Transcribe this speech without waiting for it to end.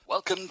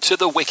Welcome to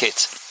the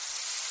Wicket.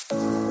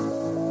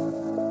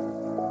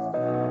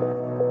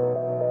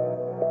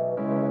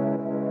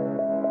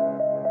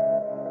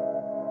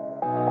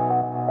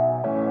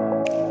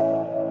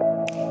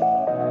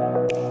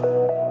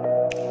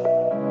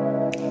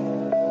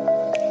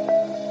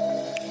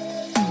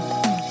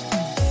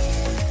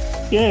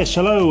 Yes,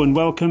 hello and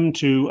welcome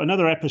to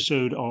another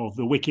episode of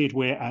The Wicket,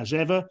 where, as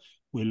ever,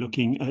 we're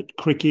looking at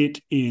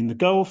cricket in the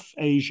Gulf,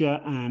 Asia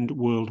and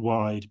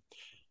worldwide.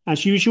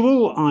 As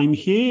usual, I'm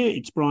here.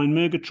 It's Brian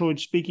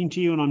Murgatroyd speaking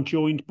to you, and I'm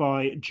joined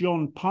by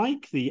John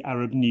Pike, the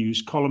Arab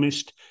News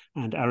columnist,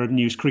 and Arab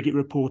News cricket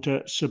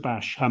reporter,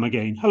 Subas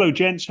Humagain. Hello,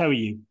 gents. How are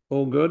you?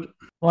 All good.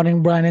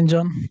 Morning, Brian and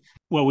John.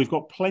 Well, we've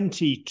got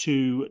plenty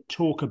to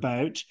talk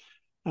about.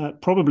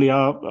 Probably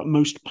our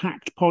most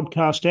packed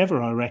podcast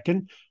ever, I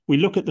reckon. We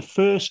look at the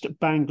first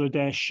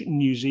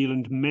Bangladesh-New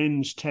Zealand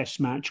men's test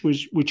match,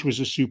 which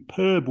was a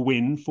superb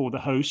win for the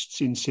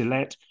hosts in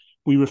Sylhet.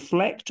 We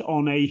reflect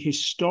on a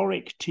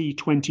historic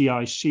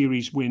T20I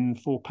series win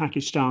for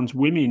Pakistan's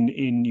women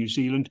in New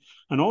Zealand,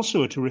 and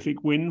also a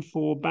terrific win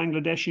for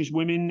Bangladesh's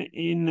women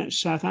in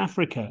South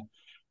Africa.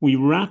 We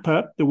wrap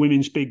up the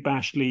Women's Big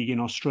Bash League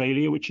in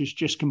Australia, which has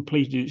just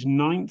completed its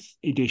 9th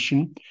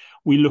edition.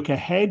 We look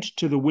ahead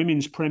to the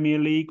Women's Premier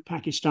League,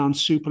 Pakistan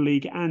Super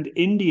League and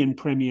Indian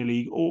Premier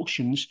League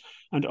auctions,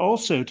 and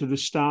also to the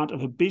start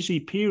of a busy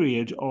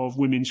period of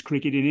women's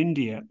cricket in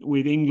India,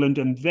 with England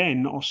and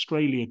then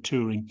Australia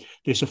touring.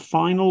 There's a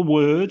final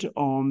word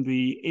on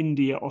the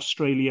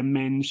India-Australia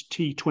men's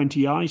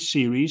T20I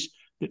series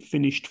that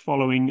finished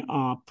following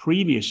our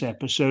previous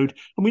episode,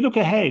 and we look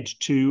ahead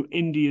to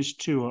India's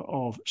tour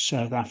of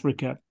South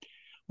Africa.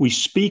 We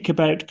speak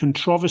about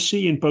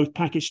controversy in both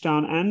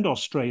Pakistan and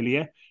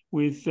Australia,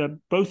 with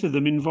both of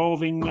them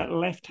involving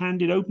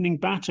left-handed opening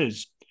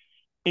batters.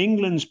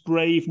 England's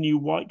brave new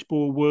white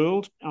ball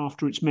world,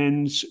 after its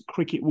men's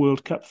Cricket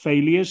World Cup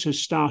failures, has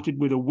started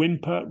with a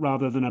whimper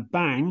rather than a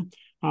bang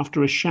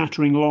after a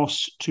shattering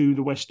loss to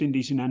the West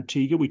Indies in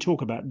Antigua. We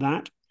talk about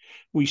that.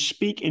 We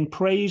speak in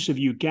praise of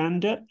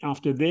Uganda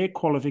after their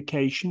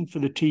qualification for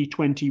the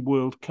T20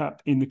 World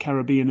Cup in the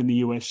Caribbean and the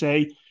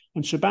USA.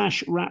 And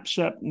Subas wraps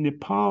up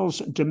Nepal's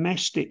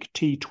domestic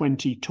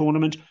T20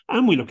 tournament.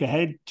 And we look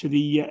ahead to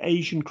the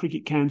Asian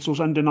Cricket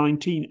Council's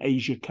Under-19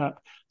 Asia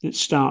Cup that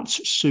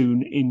starts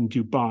soon in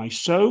Dubai.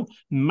 So,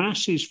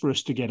 masses for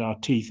us to get our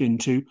teeth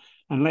into.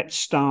 And let's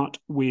start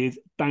with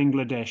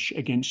Bangladesh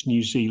against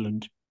New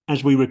Zealand.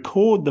 As we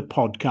record the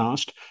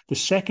podcast, the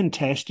second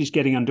test is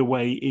getting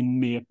underway in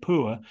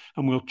Mirpur,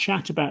 and we'll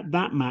chat about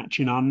that match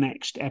in our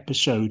next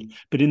episode.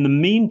 But in the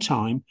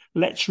meantime,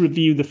 let's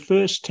review the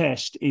first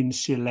test in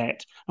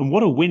Sylhet, and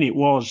what a win it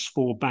was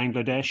for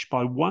Bangladesh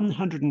by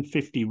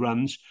 150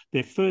 runs,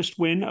 their first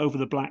win over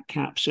the Black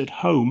Caps at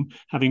home,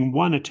 having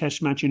won a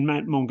test match in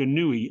Mount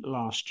Maunganui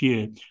last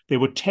year.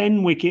 There were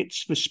 10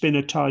 wickets for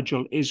spinner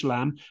Taijul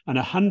Islam and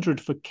 100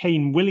 for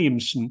Kane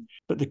Williamson,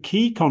 but the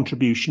key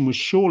contribution was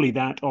surely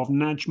that of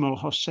Najmal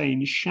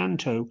Hossain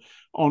Shanto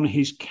on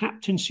his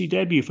captaincy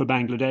debut for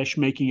Bangladesh,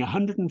 making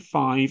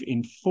 105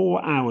 in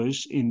 4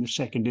 hours in the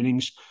second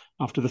innings,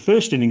 after the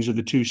first innings of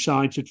the two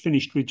sides had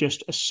finished with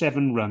just a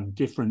 7-run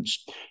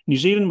difference. New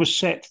Zealand was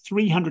set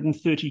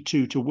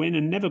 332 to win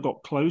and never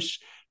got close,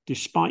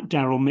 despite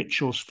Daryl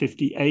Mitchell's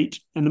 58,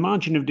 and the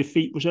margin of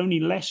defeat was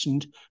only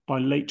lessened by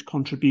late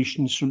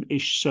contributions from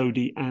Ish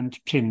Sodhi and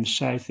Tim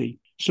Southee.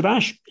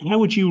 Subas, how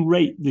would you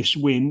rate this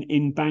win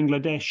in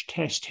Bangladesh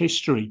Test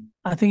history?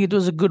 I think it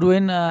was a good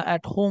win.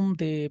 At home,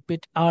 they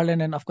beat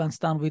Ireland and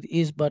Afghanistan with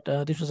ease, but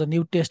this was a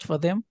new test for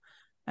them.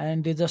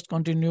 And they just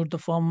continued the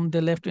form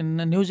they left in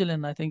New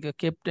Zealand. I think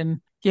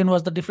Captain Kane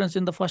was the difference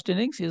in the first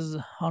innings. His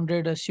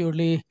 100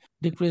 surely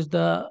decreased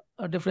the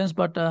difference,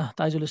 but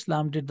Taijul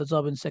Islam did the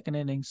job in second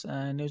innings.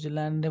 New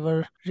Zealand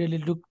never really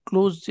looked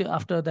close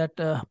after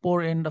that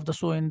poor end of the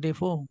show in day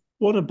 4.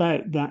 What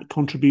about that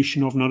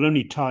contribution of not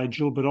only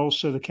Taijul, but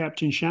also the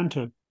captain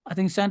Shanto? I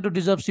think Shanto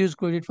deserves huge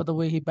credit for the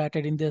way he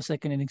batted in their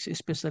second innings,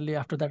 especially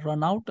after that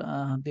run out.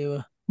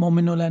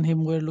 Mominul and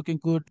him were looking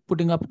good,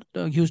 putting up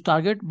a huge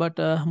target, but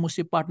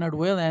Musib partnered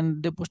well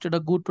and they posted a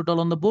good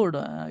total on the board.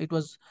 It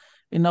was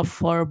enough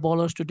for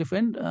bowlers to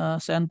defend.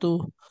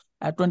 Shanto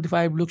at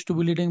 25 looks to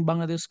be leading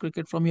Bangladesh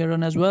cricket from here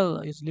on as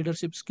well. His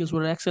leadership skills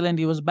were excellent.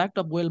 He was backed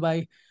up well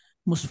by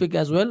Musfiq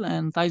as well.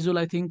 And Taijul,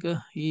 I think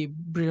he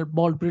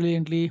bowled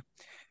brilliantly.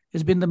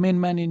 He's been the main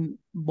man in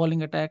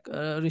bowling attack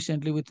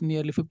recently with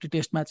nearly 50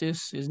 test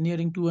matches. He's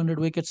nearing 200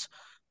 wickets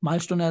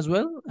milestone as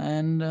well.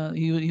 And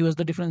he was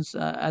the difference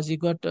as he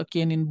got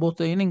Kane in both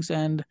the innings.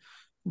 And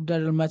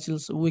Daryl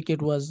Mitchell's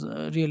wicket was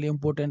really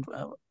important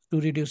to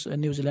reduce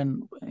New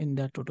Zealand in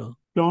that total.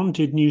 John,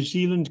 did New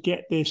Zealand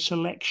get their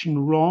selection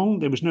wrong?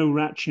 There was no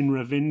Rachin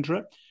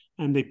Ravindra,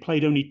 and they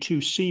played only 2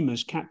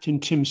 seamers, Captain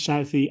Tim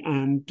Southee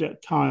and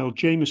Kyle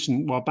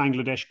Jamieson, while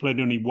Bangladesh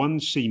played only 1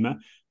 seamer.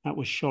 That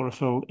was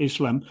Shariful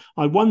Islam.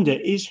 I wonder,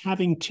 is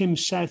having Tim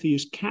Southee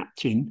as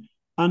captain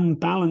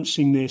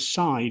unbalancing their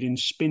side in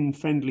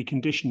spin-friendly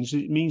conditions?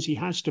 It means he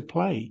has to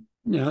play.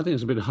 Yeah, I think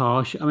it's a bit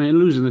harsh. I mean,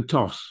 losing the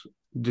toss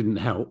didn't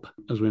help.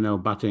 As we know,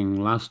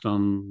 batting last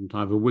on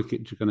type of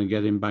wicket you're going to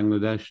get in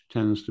Bangladesh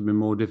tends to be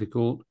more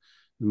difficult,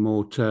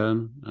 more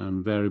turn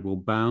and variable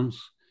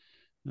bounce.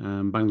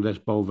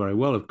 Bangladesh bowled very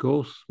well, of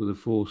course, with a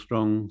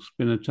 4-strong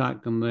spin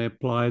attack, and they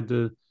applied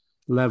the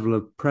level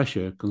of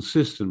pressure,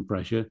 consistent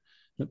pressure,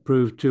 that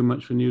proved too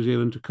much for New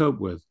Zealand to cope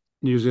with.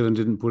 New Zealand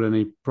didn't put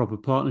any proper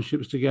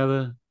partnerships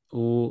together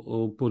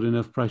or put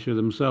enough pressure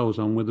themselves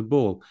on with the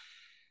ball.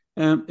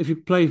 If you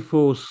play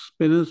 4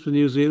 spinners for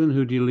New Zealand,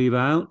 who do you leave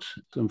out?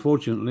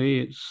 Unfortunately,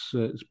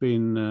 it's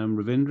been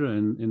Ravindra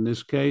in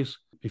this case.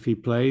 If he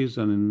plays,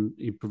 and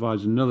he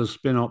provides another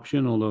spin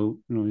option, although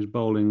his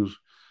bowling's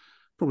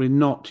probably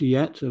not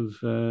yet of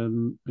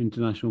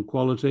international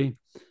quality.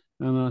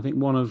 And I think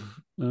one of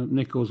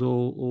Nicholls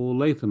or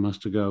Latham has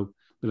to go.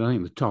 But I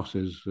think the toss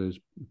is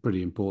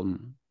pretty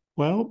important.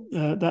 Well,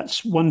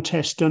 that's one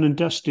test done and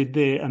dusted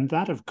there. And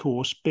that, of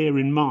course, bear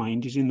in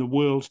mind, is in the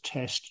World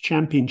Test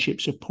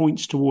Championships, so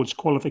points towards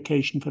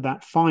qualification for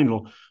that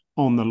final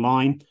on the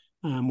line.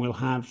 And we'll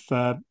have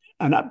an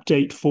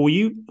update for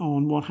you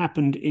on what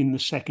happened in the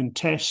second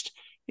test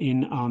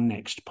in our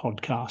next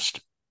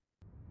podcast.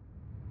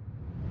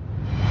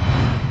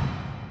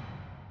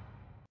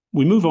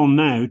 We move on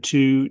now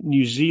to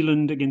New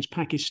Zealand against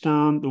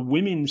Pakistan, the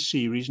women's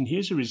series. And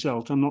here's a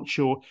result I'm not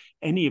sure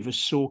any of us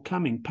saw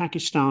coming.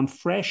 Pakistan,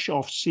 fresh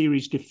off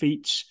series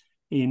defeats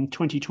in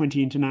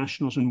 2020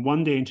 internationals and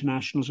one-day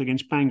internationals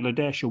against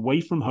Bangladesh away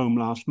from home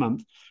last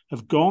month,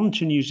 have gone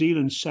to New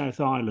Zealand's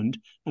South Island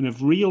and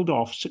have reeled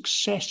off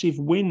successive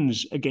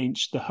wins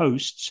against the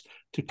hosts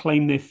to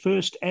claim their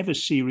first ever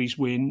series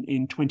win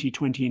in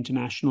 2020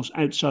 internationals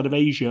outside of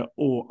Asia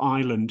or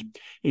Ireland.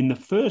 In the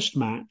first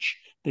match,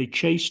 they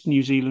chased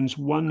New Zealand's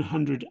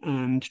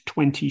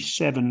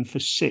 127 for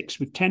 6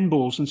 with 10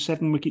 balls and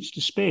 7 wickets to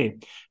spare.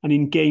 And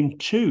in game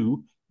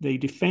 2, they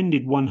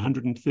defended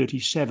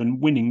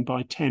 137, winning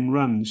by 10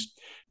 runs.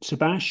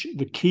 Subas,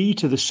 the key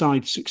to the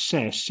side's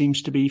success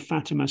seems to be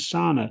Fatima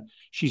Sana.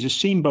 She's a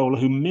seam bowler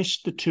who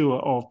missed the tour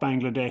of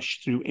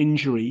Bangladesh through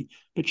injury,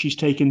 but she's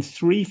taken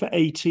 3 for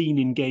 18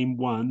 in game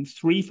 1,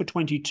 3 for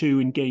 22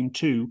 in game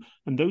 2,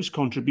 and those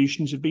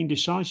contributions have been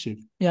decisive.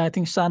 Yeah, I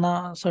think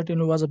Sana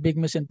certainly was a big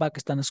miss in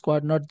Pakistan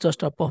squad. Not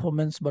just her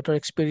performance, but her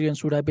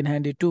experience would have been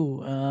handy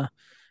too.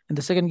 In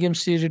the second game,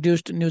 she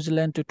reduced New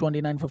Zealand to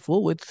 29 for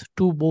 4 with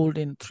 2 bowled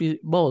in 3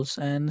 balls.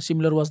 And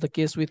similar was the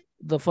case with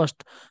the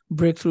first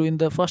breakthrough in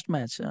the first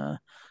match. I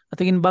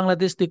think in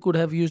Bangladesh, they could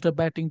have used her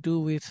batting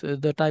too with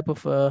the type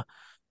of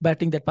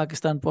batting that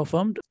Pakistan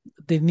performed.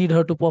 They need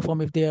her to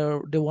perform if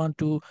they want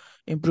to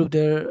improve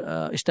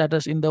their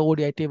status in the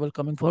ODI table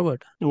coming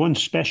forward. Now, one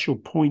special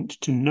point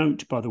to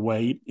note, by the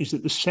way, is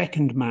that the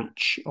second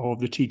match of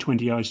the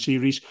T20I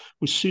series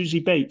was Susie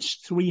Bates'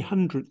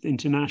 300th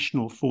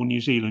international for New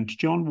Zealand.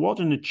 John, what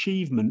an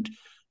achievement.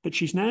 But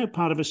she's now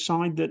part of a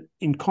side that,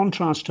 in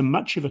contrast to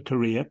much of her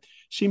career,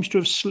 seems to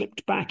have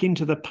slipped back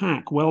into the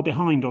pack, well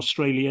behind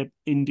Australia,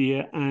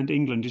 India and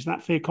England. Is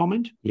that fair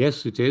comment?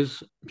 Yes, it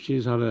is.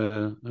 She's had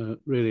a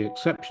really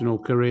exceptional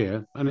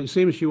career, and it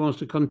seems she wants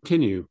to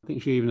continue. I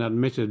think she even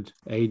admitted,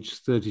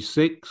 age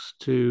 36,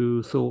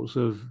 to thoughts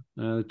of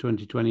the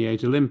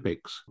 2028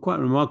 Olympics. Quite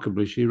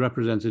remarkably, she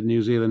represented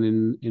New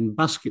Zealand in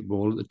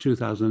basketball at the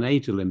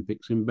 2008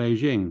 Olympics in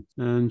Beijing.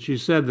 And she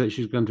said that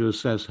she's going to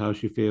assess how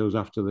she feels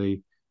after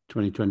the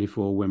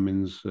 2024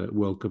 Women's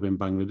World Cup in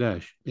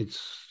Bangladesh.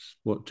 It's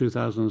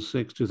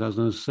 2006,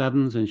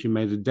 2007 since she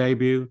made a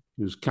debut.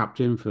 She was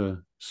captain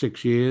for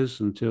 6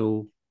 years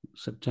until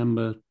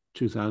September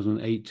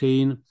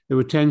 2018. There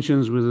were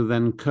tensions with the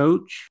then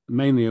coach,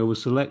 mainly over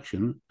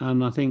selection,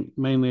 and I think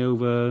mainly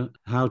over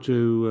how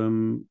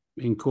to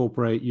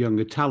incorporate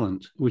younger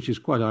talent, which is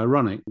quite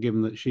ironic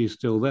given that she's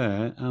still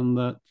there and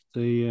that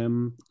the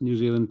New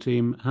Zealand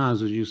team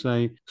has, as you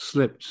say,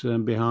 slipped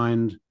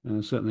behind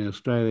certainly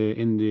Australia,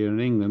 India and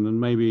England, and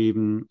maybe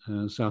even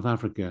South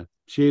Africa.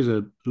 She is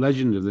a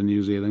legend of the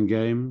New Zealand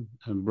game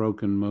and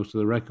broken most of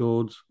the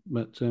records,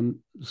 but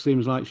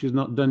seems like she's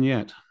not done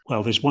yet.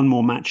 Well, there's one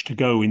more match to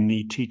go in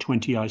the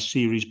T20I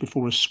series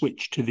before a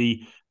switch to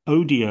the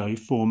ODI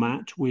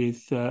format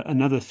with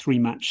another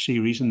 3-match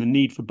series and the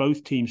need for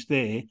both teams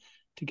there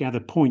to gather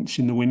points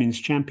in the Women's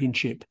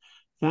Championship.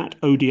 That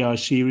ODI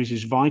series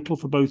is vital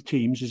for both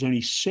teams, as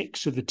only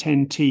 6 of the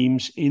 10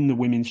 teams in the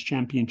Women's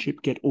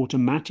Championship get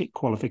automatic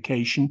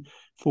qualification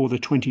for the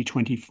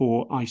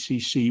 2024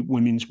 ICC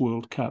Women's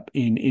World Cup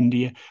in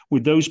India,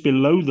 with those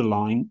below the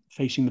line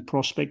facing the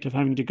prospect of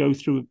having to go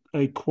through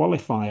a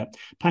qualifier.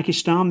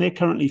 Pakistan, they're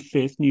currently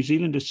 5th, New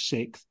Zealand is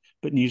 6th,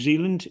 but New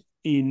Zealand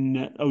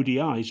in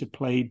ODIs have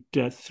played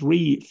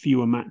 3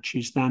 fewer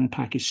matches than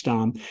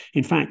Pakistan.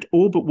 In fact,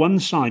 all but one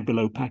side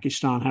below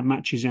Pakistan have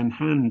matches in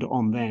hand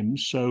on them.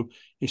 So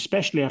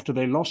especially after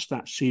they lost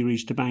that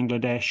series to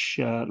Bangladesh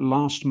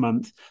last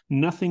month,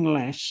 nothing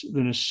less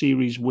than a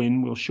series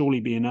win will surely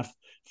be enough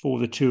for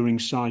the touring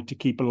side to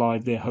keep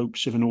alive their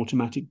hopes of an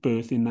automatic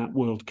berth in that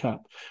World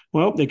Cup.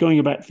 Well, they're going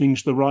about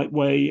things the right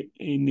way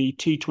in the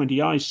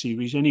T20I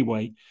series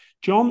anyway.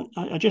 John,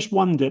 I just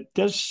wonder,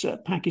 does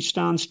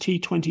Pakistan's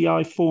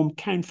T20I form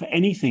count for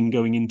anything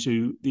going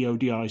into the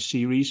ODI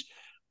series,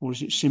 or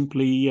is it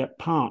simply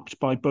parked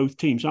by both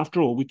teams?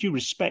 After all, with due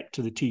respect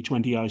to the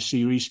T20I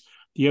series,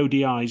 the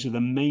ODIs are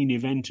the main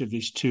event of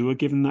this tour,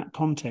 given that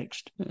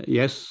context.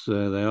 Yes,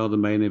 they are the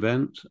main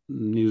event.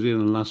 New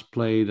Zealand last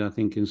played, I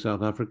think, in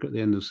South Africa at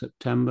the end of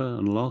September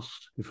and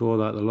lost. Before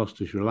that, they lost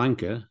to Sri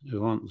Lanka,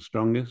 who aren't the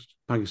strongest.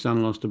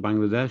 Pakistan lost to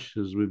Bangladesh,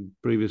 as we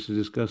previously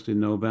discussed, in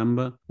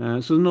November. So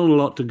there's not a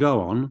lot to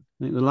go on.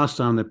 I think the last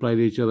time they played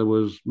each other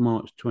was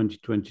March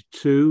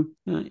 2022.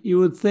 You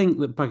would think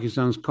that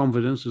Pakistan's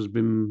confidence has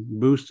been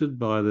boosted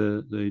by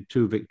the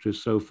two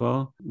victories so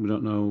far. We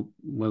don't know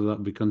whether that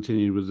will be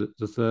continued with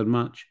the third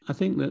match. I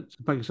think that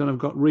Pakistan have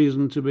got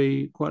reason to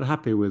be quite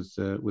happy with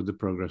the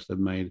progress they've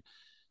made.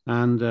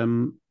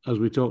 And as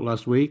we talked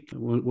last week,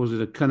 was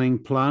it a cunning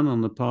plan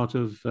on the part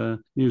of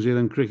New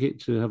Zealand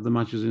cricket to have the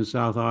matches in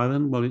South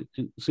Island? Well, it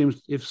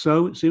seems, if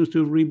so, it seems to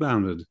have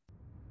rebounded.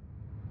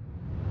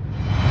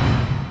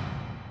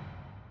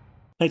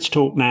 Let's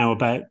talk now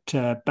about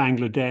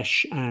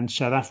Bangladesh and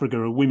South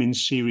Africa, a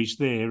women's series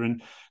there.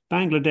 And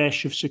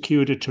Bangladesh have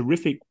secured a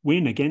terrific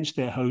win against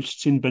their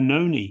hosts in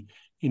Benoni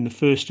in the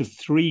first of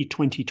three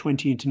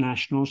 2020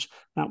 internationals.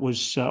 That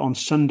was on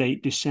Sunday,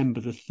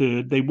 December the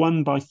 3rd. They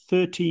won by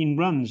 13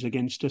 runs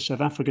against a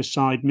South Africa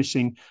side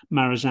missing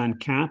Marizanne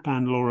Kapp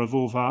and Laura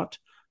Vorwart.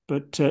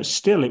 But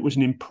still, it was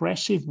an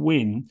impressive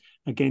win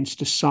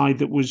against a side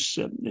that was,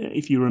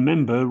 if you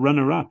remember,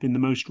 runner-up in the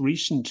most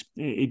recent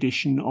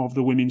edition of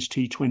the Women's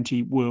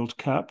T20 World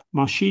Cup.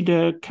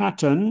 Marshida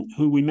Khatun,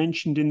 who we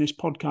mentioned in this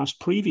podcast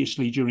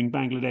previously during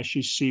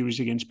Bangladesh's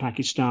series against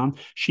Pakistan,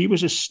 she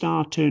was a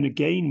star turn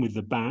again with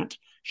the bat.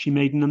 She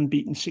made an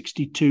unbeaten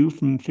 62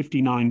 from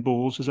 59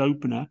 balls as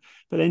opener.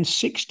 But then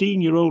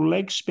 16-year-old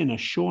leg spinner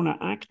Shauna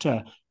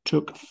Akhtar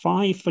took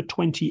 5 for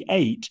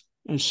 28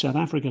 as South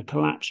Africa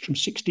collapsed from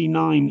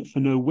 69 for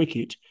no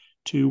wicket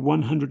to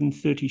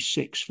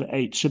 136 for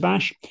 8.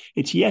 Subas,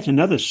 it's yet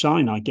another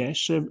sign, I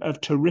guess, of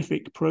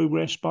terrific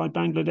progress by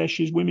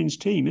Bangladesh's women's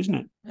team, isn't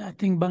it? I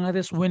think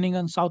Bangladesh winning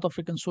on South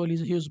African soil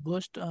is a huge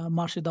boost.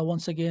 Marshida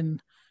once again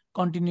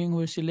continuing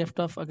where she left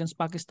off against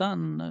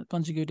Pakistan,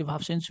 consecutive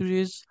half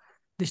centuries,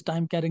 this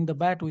time carrying the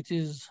bat, which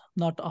is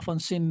not often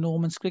seen in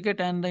women's cricket,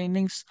 and the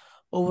innings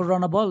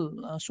overrun a ball.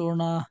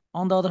 Sorna,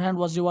 on the other hand,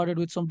 was rewarded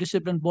with some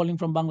disciplined bowling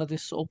from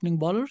Bangladesh opening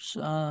bowlers.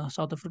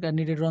 South Africa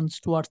needed runs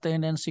towards the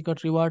end, and she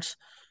got rewards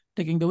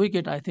taking the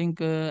wicket. I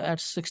think at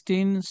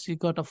 16, she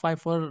got a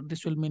 5 for.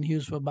 This will mean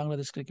huge for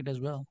Bangladesh cricket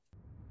as well.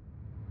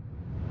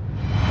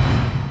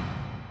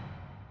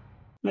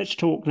 Let's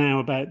talk now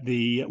about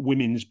the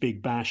Women's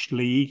Big Bash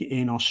League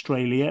in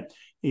Australia.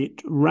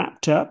 It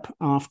wrapped up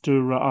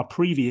after our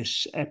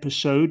previous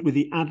episode with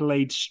the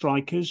Adelaide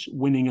Strikers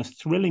winning a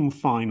thrilling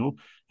final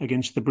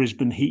against the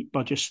Brisbane Heat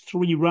by just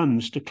 3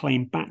 runs to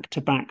claim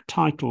back-to-back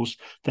titles.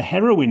 The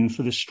heroine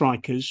for the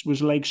Strikers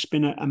was leg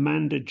spinner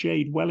Amanda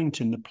Jade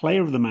Wellington, the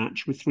player of the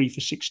match with 3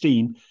 for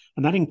 16,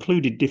 and that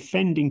included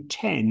defending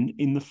 10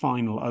 in the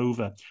final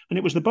over. And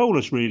it was the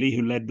bowlers really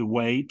who led the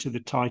way to the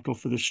title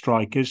for the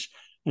Strikers,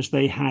 as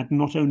they had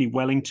not only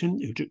Wellington,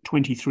 who took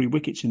 23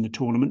 wickets in the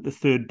tournament, the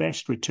third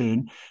best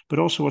return, but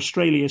also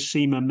Australia's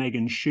seamer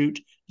Megan Shute,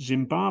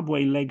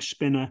 Zimbabwe leg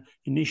spinner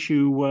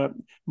Inishu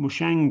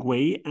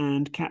Mushangwe,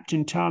 and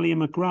captain Talia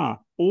McGrath,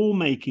 all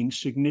making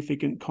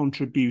significant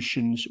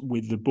contributions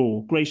with the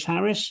ball. Grace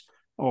Harris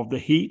of the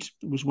Heat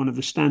was one of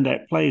the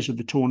standout players of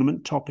the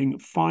tournament, topping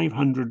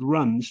 500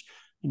 runs.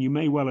 And you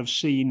may well have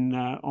seen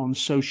on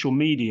social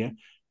media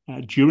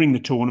during the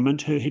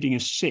tournament, her hitting a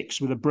 6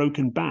 with a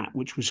broken bat,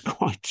 which was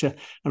quite a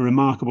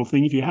remarkable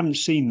thing. If you haven't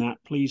seen that,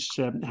 please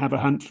have a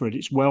hunt for it.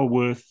 It's well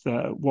worth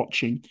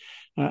watching.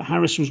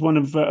 Harris was one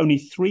of only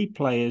 3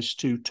 players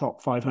to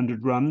top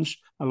 500 runs,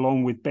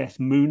 along with Beth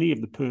Mooney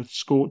of the Perth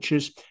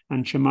Scorchers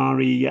and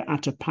Chamari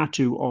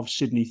Atapatu of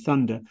Sydney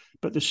Thunder.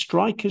 But the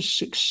Strikers'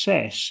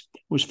 success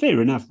was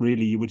fair enough,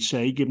 really, you would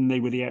say, given they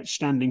were the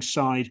outstanding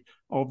side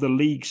of the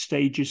league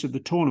stages of the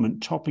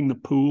tournament, topping the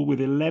pool with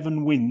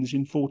 11 wins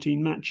in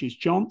 14 matches.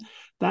 John,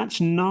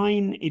 that's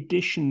 9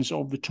 editions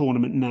of the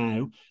tournament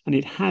now, and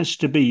it has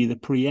to be the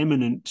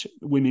preeminent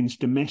women's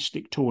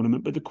domestic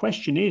tournament. But the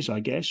question is,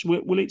 I guess,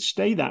 will it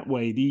stay that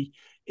way? The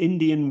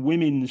Indian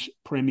Women's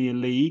Premier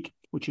League,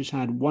 which has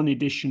had 1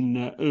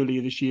 edition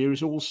earlier this year,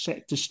 is all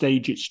set to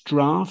stage its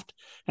draft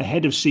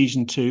ahead of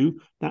season 2,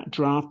 that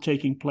draft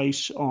taking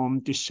place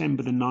on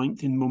December the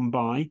 9th in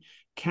Mumbai.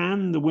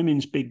 Can the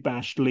Women's Big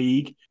Bash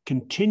League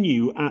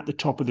continue at the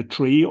top of the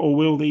tree, or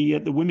will the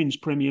Women's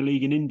Premier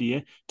League in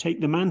India take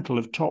the mantle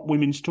of top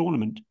women's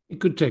tournament? It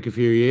could take a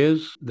few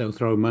years. They'll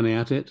throw money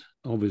at it.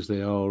 Obviously,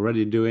 they are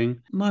already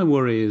doing. My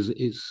worry is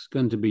it's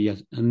going to be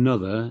yet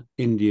another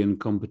Indian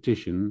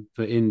competition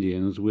for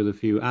Indians with a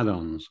few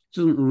add-ons. It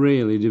doesn't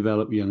really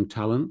develop young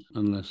talent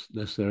unless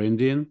they're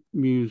Indian.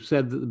 You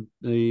said that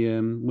the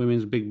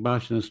Women's Big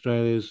Bash in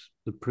Australia is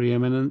the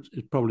preeminent.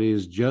 It probably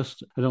is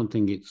just. I don't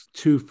think it's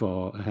too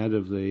far ahead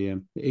of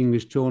the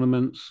English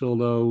tournaments,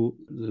 although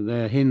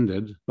they're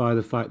hindered by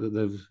the fact that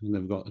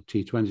they've got a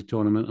T20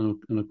 tournament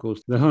and of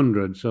course the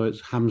 100, so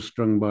it's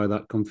hamstrung by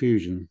that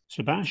confusion.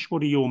 Subas,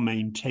 what are your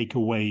main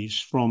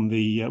takeaways from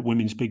the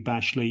Women's Big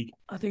Bash League?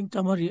 I think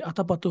Tamari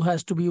Atapattu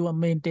has to be one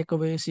main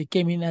takeaway. She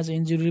came in as an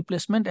injury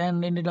replacement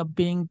and ended up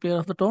being player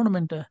of the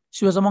tournament.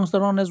 She was amongst the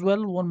run as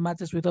well, won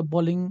matches with her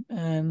bowling,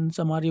 and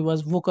Samari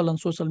was vocal on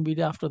social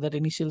media after that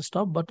initial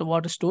stop. But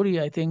what a story.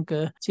 I think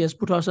she has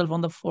put herself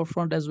on the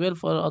forefront as well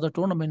for other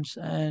tournaments.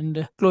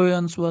 And Chloe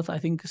Unsworth, I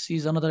think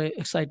she's another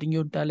exciting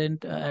young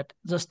talent at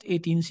just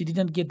 18. She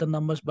didn't get the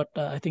numbers, but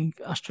I think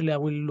Australia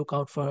will look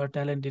out for her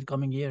talent in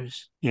coming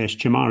years. Yes,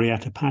 Chamari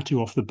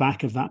Atapattu, off the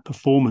back of that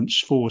performance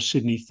for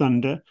Sydney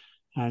Thunder,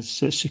 has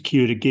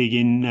secured a gig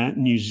in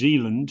New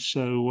Zealand.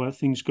 So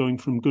things going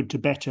from good to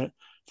better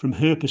from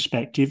her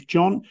perspective.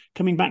 John,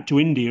 coming back to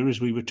India,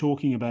 as we were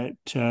talking about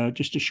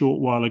just a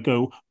short while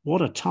ago,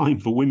 what a time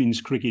for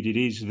women's cricket it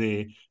is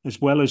there, as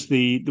well as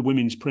the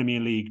Women's Premier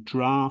League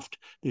draft.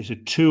 There's a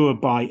tour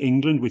by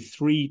England with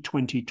 3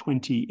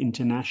 2020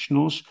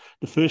 internationals,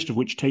 the first of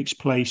which takes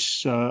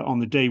place on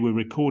the day we're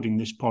recording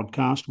this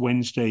podcast,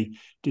 Wednesday,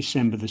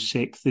 December the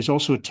 6th. There's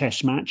also a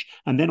test match,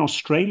 and then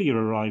Australia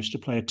arrives to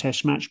play a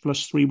test match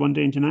plus 3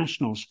 one-day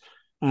internationals.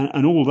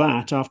 And all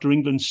that after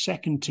England's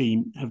second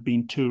team have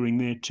been touring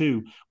there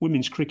too.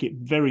 Women's cricket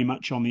very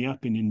much on the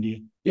up in India.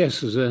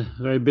 Yes, it's a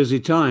very busy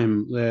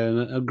time.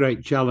 They're a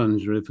great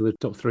challenge really for the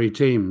top 3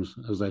 teams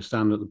as they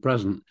stand at the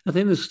present. I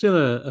think there's still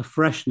a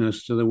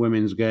freshness to the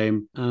women's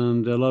game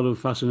and a lot of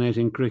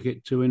fascinating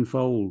cricket to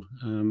unfold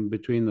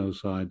between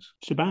those sides.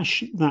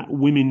 Subas, that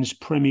Women's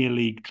Premier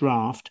League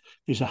draft,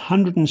 there's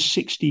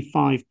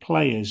 165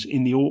 players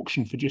in the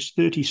auction for just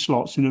 30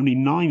 slots, and only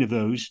 9 of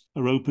those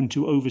are open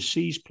to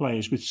overseas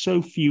players. With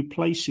so few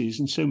places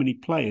and so many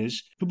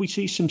players, could we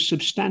see some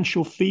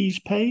substantial fees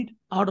paid?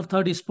 Out of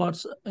 30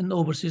 spots in the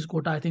overseas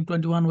quota, I think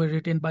 21 were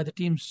retained by the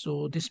teams.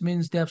 So this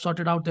means they have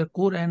sorted out their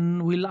core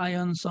and will eye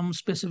on some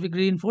specific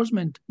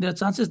reinforcement. There are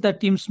chances that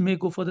teams may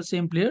go for the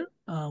same player,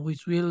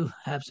 which will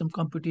have some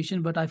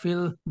competition. But I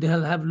feel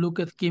they'll have a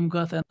look at Kim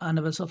Garth and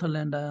Annabelle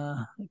Sutherland.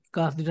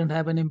 Garth didn't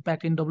have an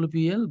impact in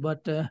WPL,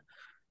 but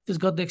she's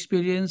got the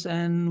experience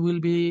and will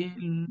be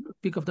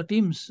pick of the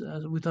teams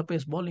with her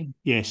pace bowling.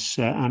 Yes,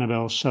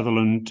 Annabelle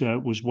Sutherland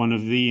was one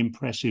of the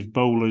impressive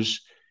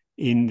bowlers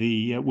in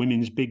the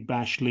Women's Big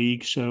Bash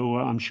League, so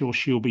I'm sure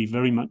she'll be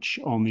very much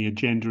on the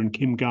agenda, and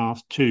Kim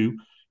Garth too.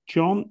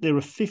 John, there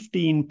are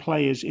 15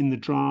 players in the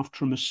draft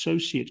from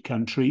associate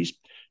countries.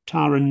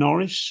 Tara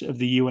Norris of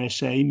the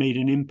USA made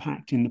an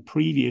impact in the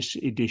previous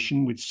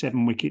edition with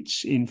 7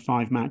 wickets in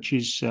 5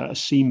 matches, a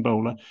seam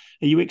bowler.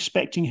 Are you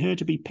expecting her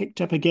to be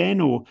picked up again,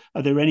 or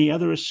are there any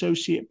other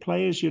associate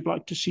players you'd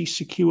like to see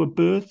secure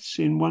berths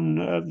in one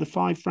of the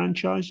 5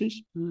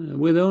 franchises?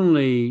 With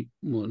only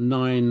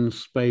 9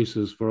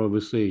 spaces for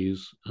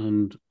overseas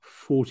and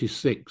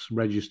 46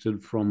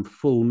 registered from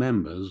full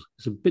members,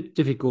 it's a bit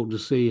difficult to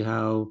see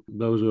how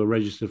those who are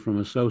registered from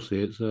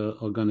associates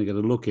are going to get a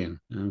look in.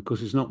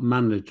 Because it's not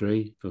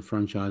mandatory for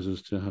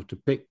franchises to have to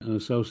pick an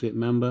associate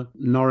member.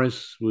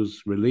 Norris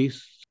was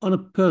released. On a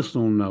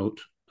personal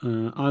note,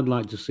 I'd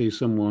like to see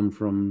someone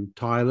from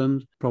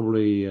Thailand,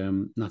 probably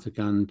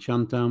Nathakan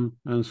Chantam,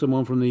 and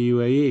someone from the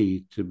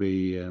UAE to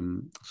be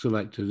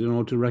selected in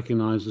order to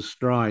recognise the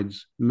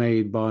strides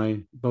made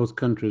by both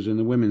countries in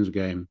the women's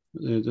game.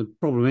 The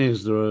problem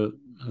is there are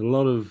a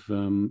lot of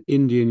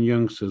Indian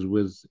youngsters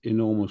with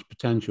enormous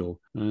potential,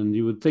 and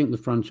you would think the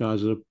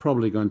franchises are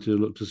probably going to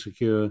look to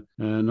secure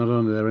not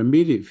only their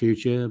immediate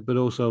future, but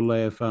also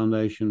lay a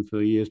foundation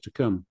for years to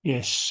come.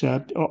 Yes,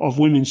 of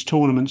women's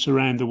tournaments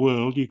around the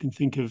world, you can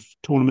think of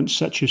tournaments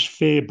such as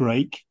Fair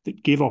Break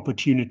that give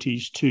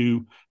opportunities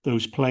to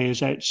those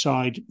players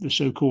outside the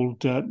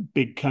so-called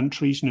big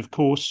countries. And of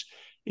course,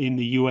 in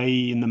the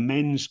UAE, in the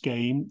men's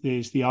game,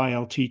 there's the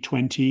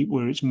ILT20,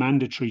 where it's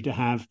mandatory to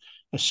have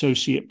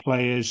associate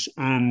players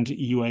and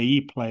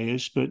UAE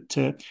players, but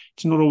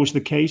it's not always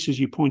the case, as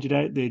you pointed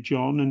out there,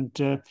 John.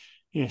 And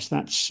yes,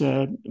 that's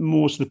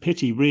more's the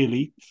pity,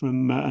 really,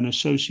 from an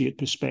associate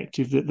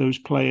perspective, that those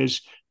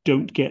players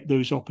don't get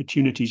those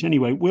opportunities.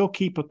 Anyway, we'll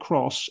keep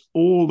across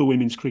all the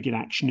women's cricket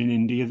action in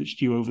India that's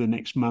due over the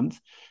next month,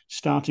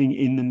 starting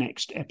in the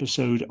next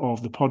episode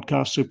of the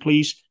podcast. So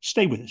please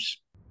stay with us.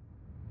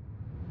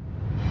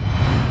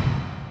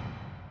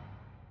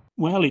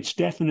 Well, it's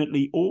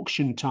definitely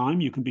auction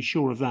time, you can be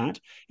sure of that.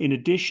 In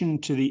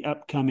addition to the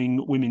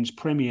upcoming Women's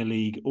Premier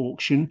League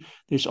auction,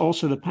 there's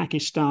also the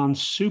Pakistan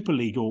Super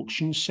League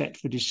auction set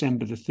for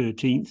December the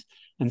 13th.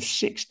 And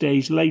 6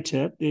 days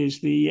later, there's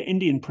the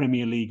Indian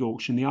Premier League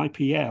auction, the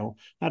IPL.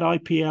 That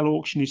IPL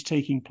auction is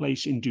taking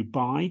place in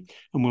Dubai,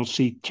 and we'll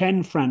see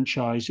 10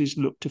 franchises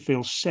look to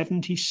fill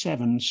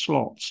 77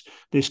 slots.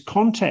 There's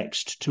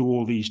context to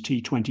all these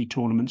T20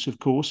 tournaments, of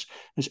course,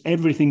 as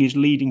everything is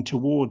leading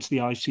towards the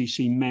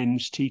ICC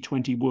Men's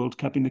T20 World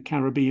Cup in the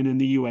Caribbean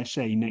and the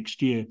USA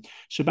next year.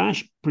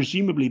 Subas,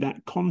 presumably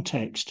that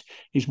context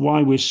is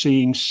why we're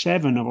seeing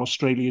 7 of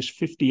Australia's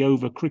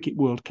 50-over Cricket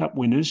World Cup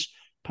winners,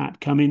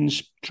 Pat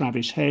Cummins,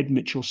 Travis Head,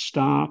 Mitchell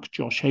Starc,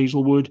 Josh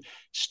Hazlewood,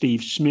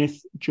 Steve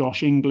Smith,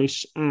 Josh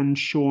Inglis and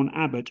Sean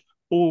Abbott,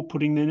 all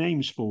putting their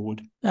names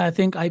forward. I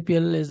think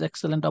IPL is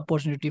excellent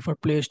opportunity for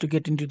players to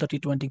get into the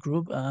T20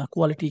 group.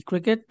 Quality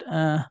cricket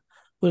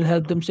will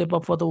help them shape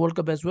up for the World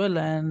Cup as well.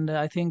 And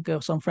I think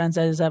some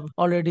franchises have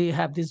already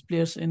have these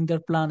players in their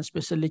plan,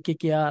 especially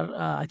KKR.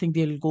 I think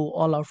they'll go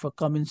all out for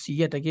Cummins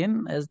yet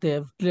again, as they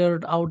have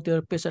cleared out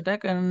their pace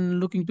attack and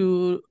looking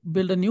to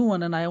build a new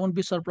one. And I won't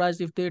be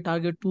surprised if they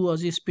target 2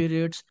 Aussie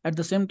spirits at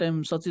the same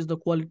time. Such is the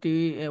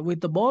quality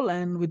with the ball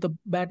and with the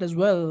bat as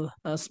well.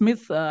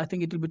 Smith, I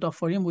think it will be tough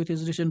for him with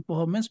his recent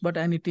performance, but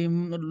any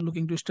team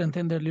looking to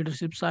strengthen their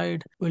leadership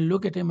side will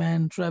look at him.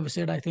 And Travis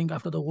said, I think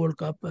after the World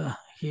Cup,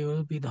 he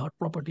will be the hot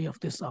property of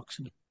this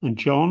auction. And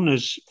John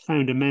has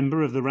found a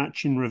member of the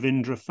Rachin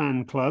Ravindra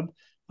fan club.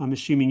 I'm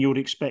assuming you'd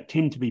expect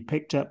him to be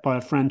picked up by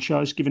a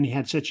franchise, given he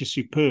had such a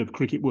superb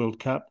Cricket World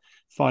Cup,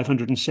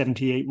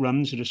 578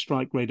 runs at a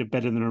strike rate of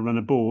better than a run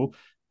a ball,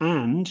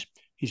 and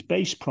his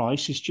base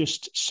price is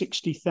just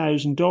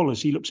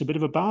 $60,000. He looks a bit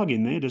of a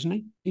bargain there, doesn't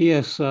he?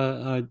 Yes,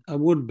 I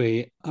would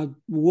be. I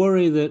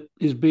worry that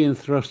he's being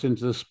thrust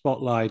into the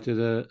spotlight at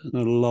an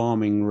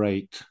alarming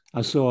rate.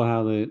 I saw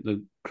how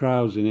the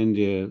crowds in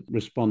India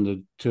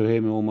responded to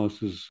him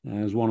almost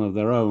as one of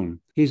their own.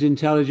 He's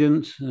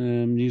intelligent,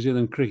 New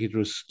Zealand cricketer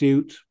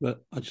astute,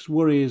 but I just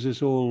worry, is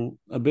this all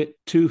a bit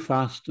too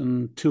fast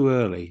and too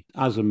early?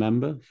 As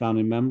a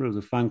founding member of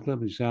the fan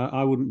club,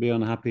 I wouldn't be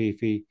unhappy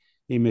if he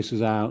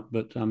misses out,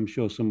 but I'm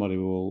sure somebody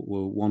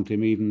will want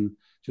him, even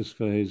just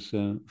for his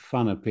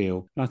fan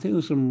appeal. I think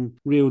there's some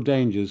real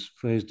dangers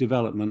for his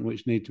development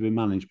which need to be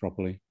managed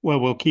properly.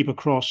 Well, we'll keep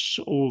across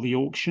all the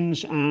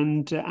auctions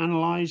and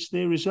analyse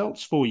their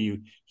results for you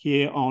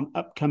here on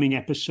upcoming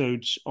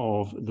episodes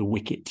of The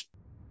Wicket.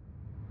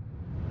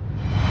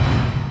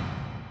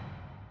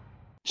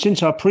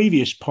 Since our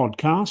previous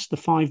podcast, the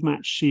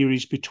 5-match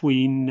series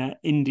between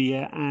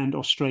India and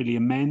Australia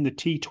men, the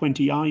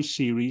T20I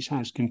series,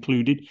 has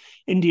concluded.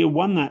 India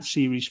won that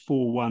series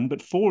 4-1,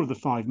 but 4 of the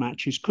 5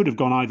 matches could have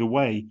gone either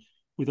way,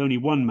 with only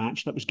one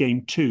match, that was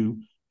game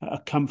 2, a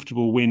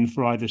comfortable win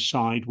for either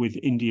side, with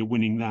India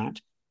winning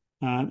that.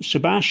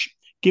 Subas,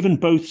 given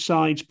both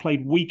sides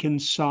played weakened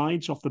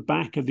sides off the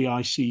back of the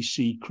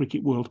ICC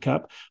Cricket World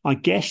Cup, I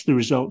guess the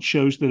result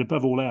shows that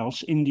above all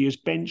else, India's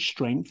bench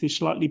strength is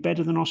slightly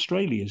better than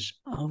Australia's.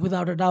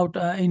 Without a doubt,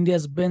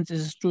 India's bench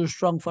is too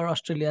strong for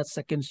Australia's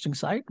second string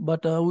side,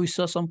 but we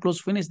saw some close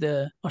finish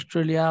there.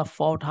 Australia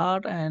fought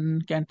hard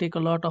and can take a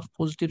lot of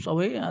positives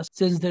away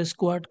since their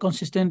squad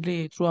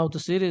consistently throughout the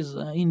series.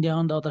 India,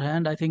 on the other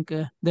hand, I think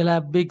they'll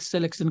have big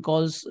selection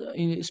calls,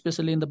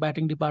 especially in the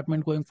batting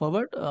department going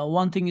forward.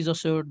 One thing is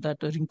assured that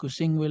Rinku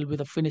Singh will be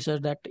the finisher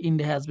that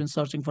India has been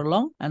searching for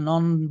long. And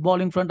on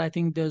bowling front, I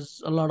think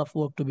there's a lot of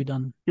work to be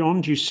done.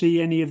 John, do you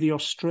see any of the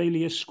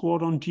Australia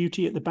squad on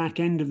duty at the back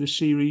end of the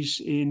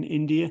series in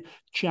India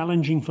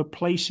challenging for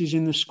places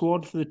in the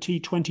squad for the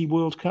T20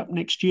 World Cup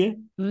next year?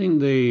 I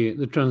think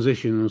the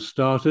transition has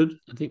started.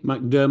 I think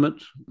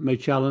McDermott may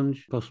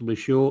challenge, possibly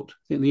Short. I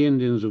think the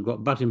Indians have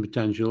got batting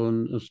potential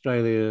and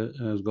Australia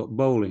has got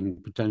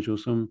bowling potential.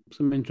 Some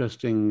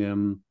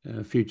interesting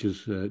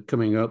futures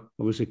coming up.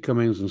 Obviously,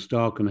 Cummins and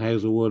Starc and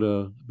Hazlewood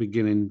are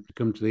beginning to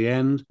come to the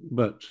end,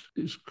 but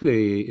it's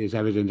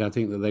evident, I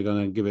think, that they're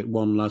going to give it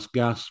one last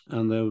gasp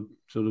and they'll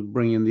sort of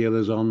bring in the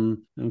others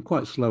on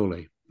quite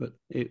slowly. But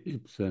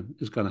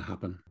it's going to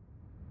happen.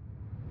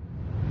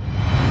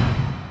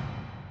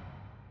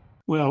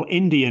 Well,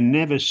 India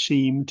never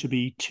seem to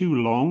be too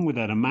long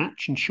without a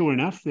match, and sure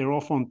enough, they're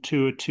off on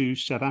tour to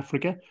South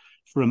Africa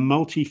for a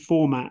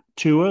multi-format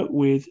tour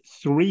with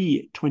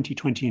 3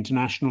 2020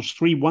 internationals,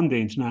 3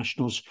 one-day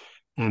internationals,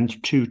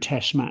 and 2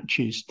 test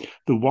matches.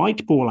 The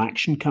white ball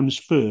action comes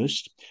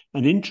first,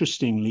 and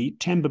interestingly,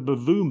 Temba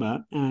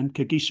Bavuma and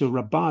Kagiso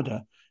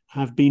Rabada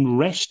have been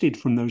rested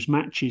from those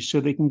matches so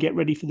they can get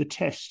ready for the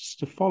tests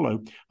to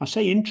follow. I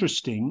say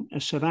interesting,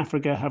 as South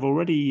Africa have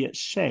already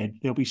said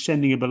they'll be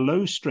sending a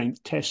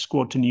below-strength test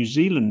squad to New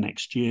Zealand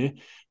next year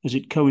as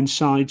it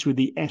coincides with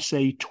the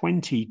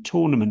SA20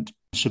 tournament.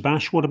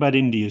 Subas, what about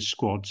India's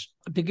squads?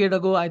 A decade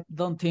ago, I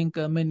don't think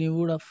many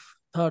would have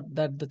thought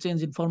that the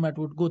change in format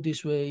would go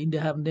this way.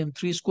 India have named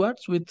 3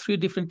 squads with 3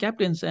 different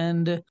captains,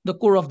 and the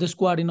core of the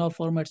squad in all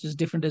formats is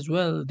different as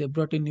well. They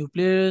brought in new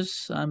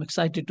players. I'm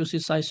excited to see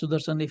Sai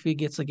Sudarshan if he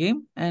gets a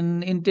game.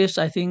 And in test,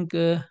 I think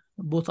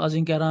both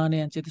Ajinkya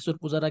Rahane and Cheteshwar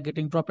Pujara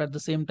getting dropped at the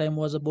same time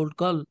was a bold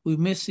call. We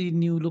may see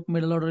new look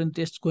middle order in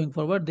tests going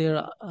forward.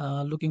 They're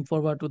looking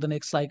forward to the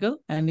next cycle.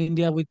 And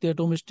India, with their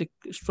domestic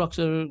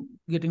structure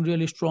getting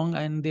really strong,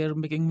 and they're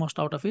making most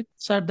out of it.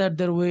 Sad that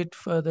their wait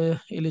for the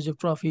Elijah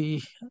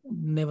Trophy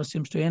never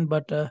seems to end,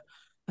 but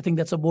I think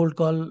that's a bold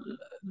call,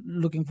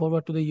 looking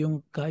forward to the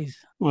young guys.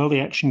 Well, the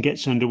action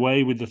gets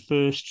underway with the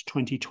first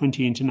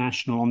 2020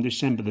 International on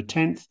December the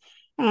 10th,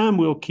 and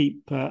we'll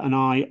keep an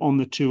eye on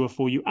the tour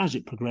for you as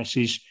it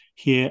progresses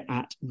here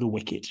at the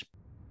Wicket.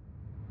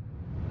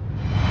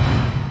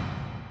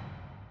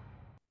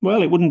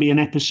 Well, it wouldn't be an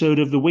episode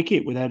of the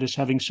Wicket without us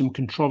having some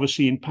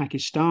controversy in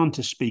Pakistan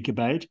to speak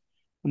about.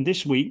 And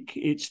this week,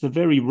 it's the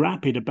very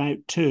rapid about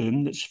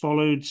turn that's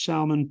followed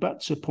Salman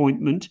Butt's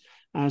appointment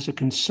as a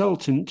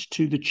consultant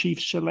to the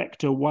chief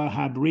selector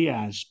Wahab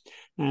Riaz.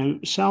 Now,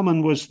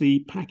 Salman was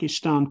the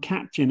Pakistan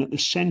captain at the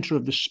centre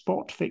of the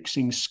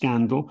spot-fixing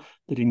scandal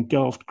that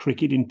engulfed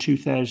cricket in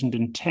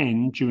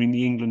 2010 during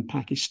the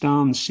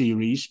England-Pakistan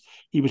series.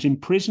 He was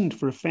imprisoned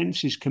for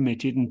offences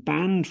committed and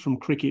banned from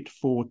cricket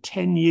for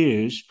 10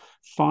 years,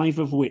 5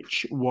 of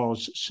which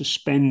was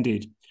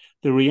suspended.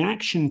 The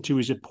reaction to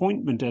his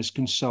appointment as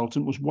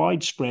consultant was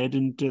widespread,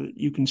 and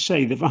you can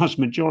say the vast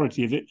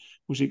majority of it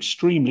was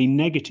extremely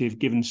negative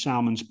given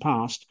Salman's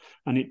past,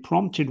 and it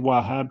prompted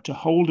Wahab to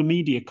hold a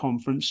media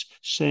conference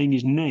saying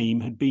his name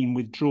had been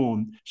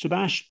withdrawn.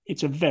 Subas,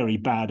 it's a very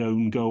bad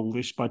own goal,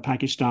 this, by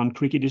Pakistan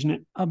cricket, isn't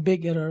it? A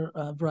big error,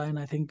 Brian.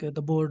 I think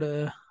the board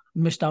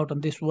missed out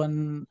on this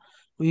one.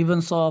 We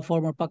even saw a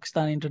former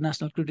Pakistan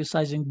international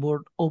criticizing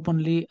board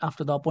openly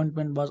after the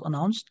appointment was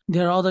announced.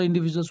 There are other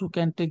individuals who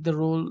can take the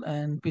role,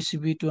 and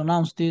PCB to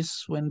announce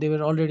this when they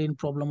were already in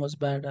problem was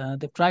bad.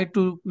 They tried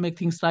to make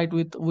things right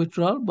with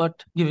withdrawal,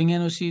 but giving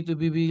NOC to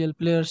BBL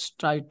players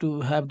tried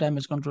to have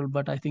damage control,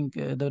 but I think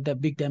the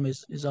big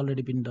damage has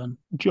already been done.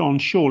 John,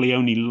 surely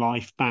only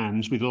life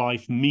bans, with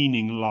life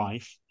meaning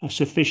life, are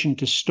sufficient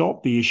to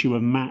stop the issue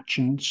of match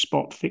and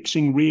spot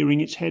fixing rearing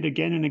its head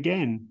again and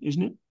again,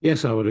 isn't it?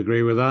 Yes, I would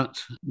agree with that,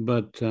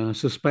 but I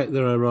suspect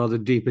there are rather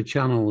deeper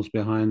channels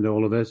behind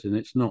all of it, and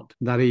it's not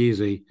that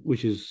easy,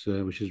 which is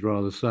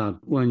rather sad.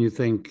 When you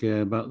think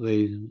about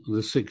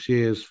the 6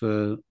 years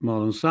for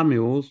Marlon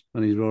Samuels,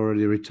 and he's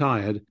already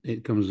retired,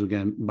 it comes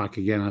back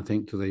again, I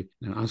think, to the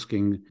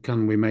asking,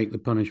 can we make the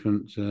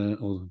punishment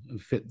or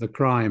fit the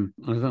crime?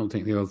 I don't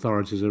think the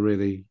authorities are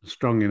really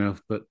strong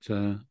enough, but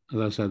as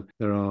I said,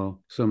 there are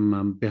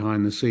some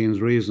behind-the-scenes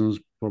reasons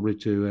probably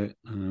to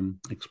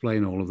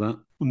explain all of that.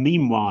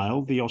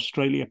 Meanwhile, the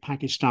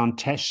Australia-Pakistan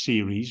Test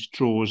series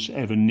draws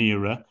ever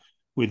nearer,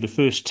 with the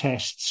first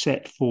test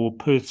set for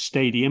Perth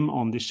Stadium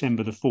on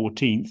December the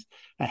 14th.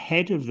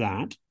 Ahead of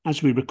that,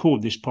 as we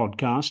record this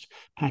podcast,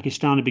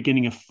 Pakistan are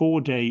beginning a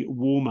 4-day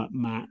warm-up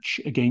match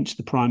against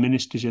the Prime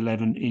Minister's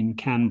 11 in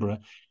Canberra.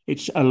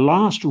 It's a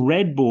last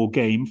red ball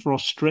game for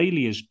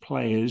Australia's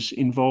players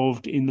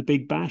involved in the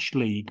Big Bash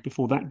League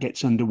before that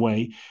gets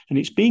underway, and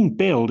it's being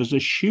billed as a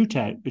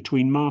shootout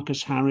between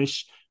Marcus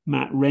Harris,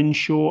 Matt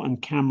Renshaw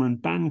and Cameron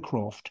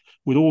Bancroft,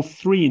 with all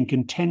three in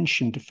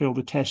contention to fill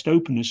the Test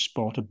opener's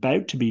spot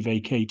about to be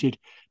vacated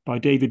by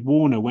David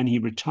Warner when he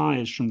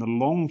retires from the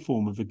long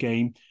form of the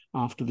game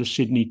after the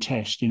Sydney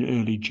Test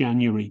in early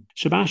January.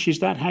 Subas, is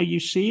that how you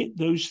see it?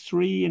 Those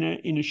three in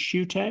a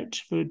shootout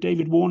for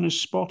David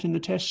Warner's spot in the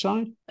Test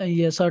side?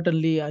 Yeah,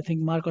 certainly. I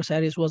think Marcus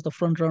Harris was the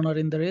front runner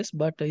in the race,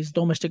 but his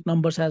domestic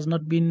numbers has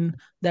not been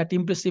that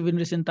impressive in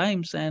recent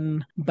times.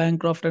 And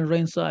Bancroft and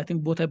Renshaw, I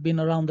think both have been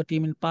around the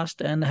team in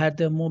past and had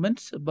their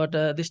moments. But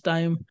this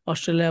time,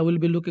 Australia will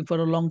be looking for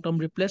a long-term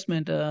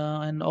replacement,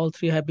 and all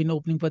three have been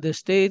opening for their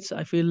states.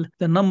 I feel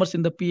the numbers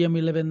in the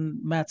PM11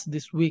 match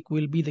this week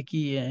will be the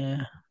key.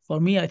 For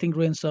me, I think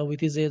Renshaw,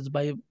 with his age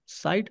by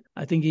side,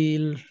 I think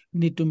he'll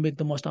need to make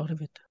the most out of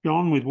it.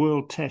 John, with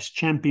World Test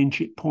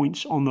Championship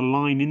points on the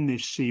line in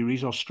this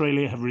series,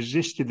 Australia have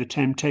resisted the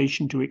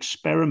temptation to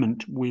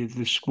experiment with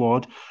the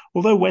squad.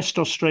 Although West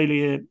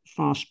Australia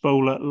fast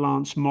bowler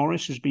Lance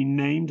Morris has been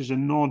named as a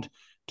nod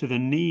to the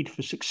need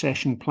for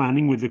succession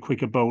planning with the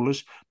quicker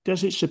bowlers,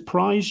 does it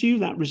surprise you,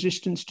 that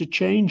resistance to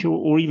change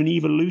or even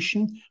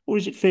evolution? Or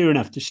is it fair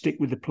enough to stick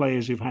with the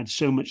players who've had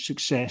so much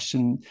success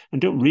and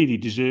don't really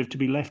deserve to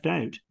be left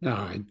out?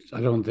 No,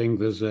 I don't think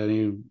there's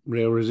any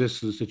real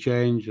resistance to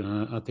change.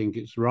 I think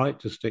it's right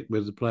to stick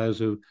with the players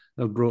who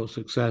have brought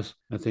success.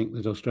 I think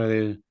that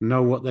Australia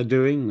know what they're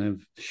doing.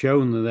 They've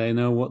shown that they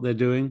know what they're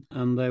doing,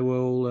 and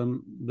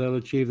they'll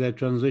achieve their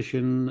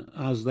transition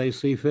as they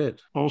see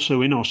fit.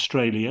 Also in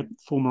Australia,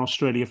 former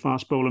Australia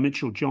fast bowler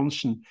Mitchell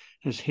Johnson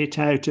has hit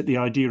out at the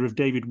idea of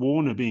David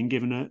Warner being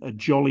given a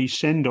jolly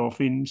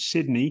send-off in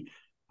Sydney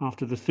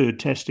after the third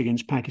test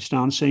against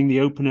Pakistan, saying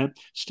the opener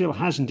still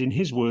hasn't, in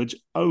his words,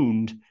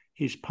 owned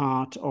his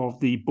part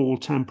of the ball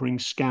tampering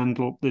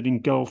scandal that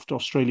engulfed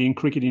Australian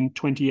cricket in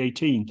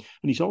 2018.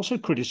 And he's also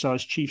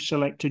criticised Chief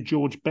Selector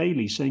George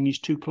Bailey, saying he's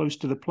too close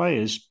to the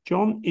players.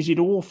 John, is it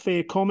all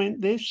fair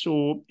comment, this,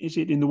 or is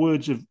it, in the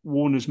words of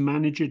Warner's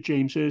manager,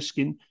 James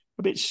Erskine,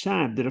 a bit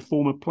sad that a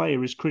former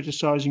player is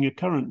criticising a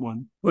current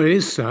one. Well, it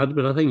is sad,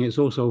 but I think it's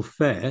also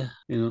fair.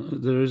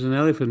 There is an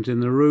elephant in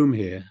the room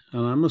here.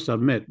 And I must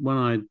admit, when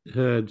I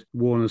heard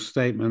Warner's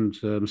statement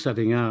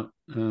setting out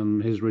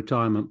his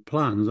retirement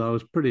plans, I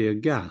was pretty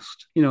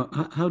aghast.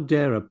 How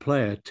dare a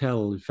player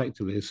tell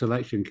effectively a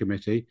selection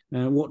committee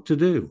what to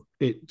do?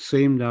 It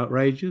seemed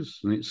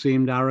outrageous and it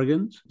seemed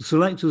arrogant. The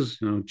selectors,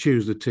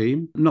 choose the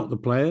team, not the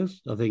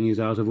players. I think he's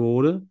out of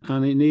order,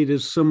 and it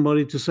needed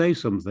somebody to say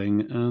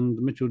something. And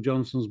Mitchell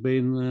Johnson's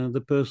been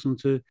the person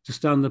to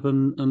stand up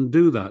and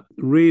do that.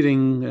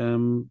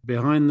 Reading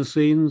behind the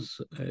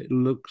scenes, it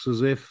looks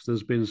as if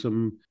there's been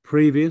some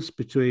previous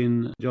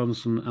between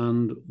Johnson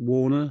and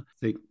Warner.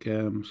 I think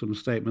some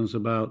statements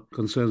about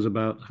concerns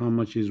about how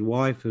much his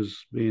wife has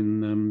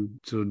been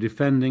sort of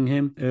defending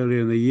him earlier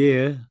in the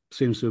year.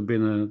 Seems to have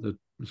been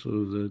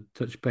the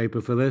touch paper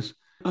for this.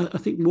 I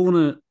think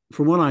Warner,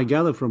 from what I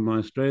gather from my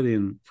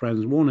Australian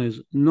friends, Warner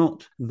is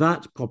not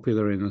that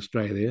popular in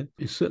Australia.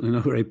 He's certainly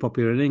not very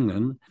popular in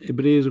England,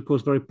 but he is, of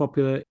course, very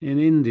popular in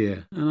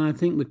India. And I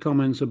think the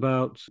comments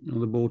about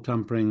the ball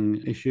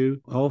tampering issue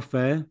are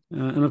fair.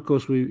 And of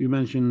course, you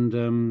mentioned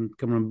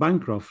Cameron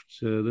Bancroft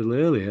a little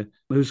earlier,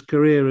 whose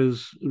career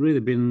has really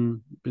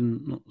been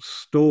not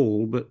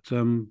stalled, but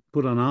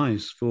put on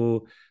ice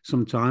for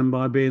some time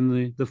by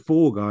being the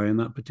fall guy in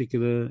that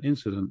particular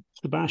incident.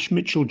 Subas,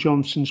 Mitchell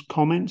Johnson's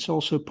comments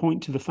also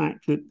point to the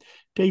fact that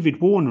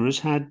David Warner has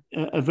had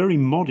a very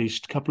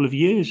modest couple of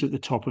years at the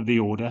top of the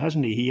order,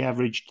 hasn't he? He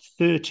averaged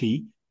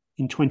 30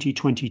 in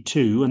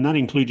 2022, and that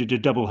included a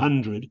double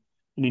hundred.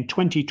 And in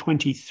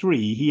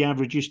 2023, he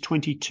averages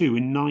 22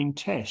 in 9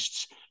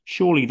 tests.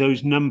 Surely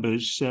those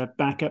numbers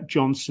back up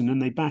Johnson,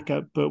 and they back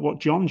up what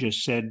John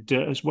just said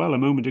as well a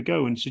moment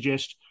ago, and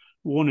suggest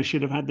Warner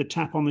should have had the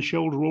tap on the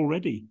shoulder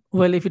already.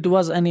 Well, if it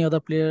was any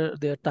other player,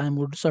 their time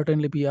would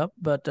certainly be up.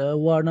 But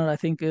Warner, I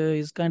think,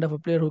 is kind of a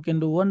player who can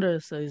do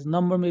wonders. His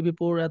number may be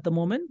poor at the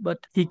moment,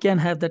 but he can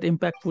have that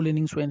impactful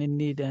innings when in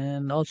need.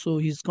 And also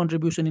his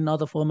contribution in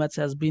other formats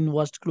has been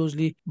watched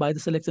closely by the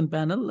selection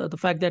panel. The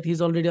fact that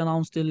he's already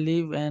announced he'll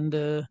leave and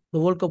the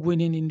World Cup win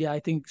in India, I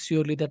think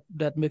surely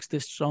that makes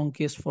this strong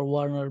case for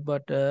Warner.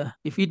 But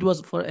if it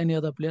was for any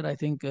other player, I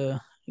think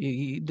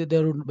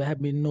there would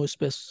have been no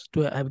space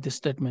to have this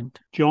statement.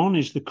 John,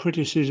 is the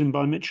criticism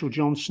by Mitchell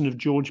Johnson of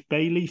George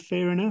Bailey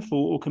fair enough,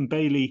 or can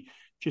Bailey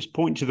just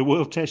point to the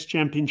World Test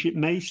Championship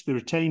mace, the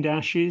retained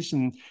Ashes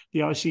and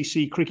the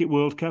ICC Cricket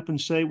World Cup and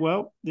say,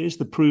 well, there's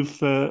the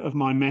proof of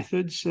my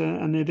methods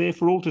and they're there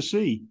for all to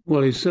see?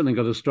 Well, he's certainly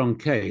got a strong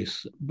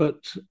case, but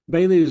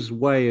Bailey's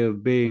way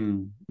of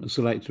being a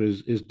selector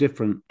is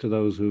different to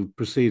those who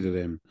preceded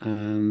him.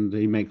 And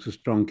he makes a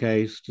strong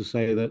case to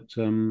say that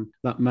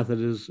that method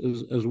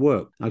has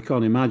worked. I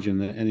can't imagine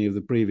that any of the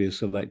previous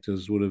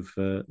selectors would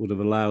have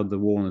allowed the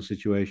Warner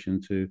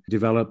situation to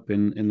develop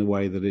in the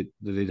way that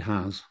it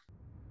has.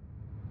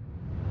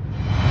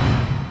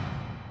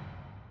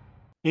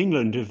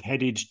 England have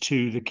headed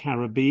to the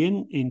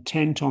Caribbean,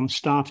 intent on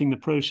starting the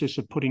process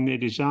of putting their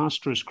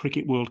disastrous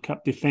Cricket World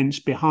Cup defence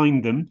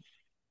behind them.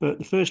 But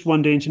the first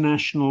one-day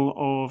international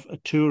of a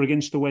tour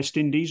against the West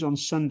Indies on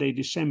Sunday,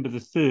 December the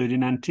 3rd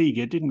in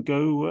Antigua didn't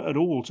go at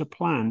all to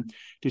plan.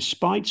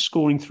 Despite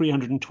scoring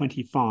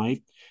 325,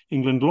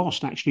 England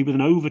lost actually with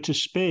an over to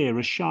spare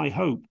as Shai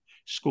Hope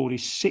scored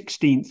his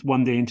 16th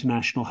one-day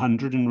international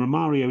 100 and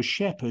Romario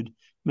Shepherd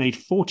made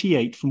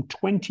 48 from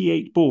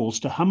 28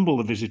 balls to humble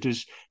the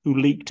visitors, who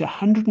leaked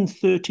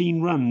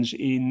 113 runs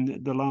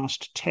in the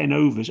last 10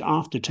 overs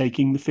after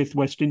taking the 5th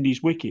West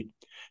Indies wicket.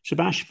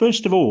 Subas,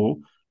 first of all,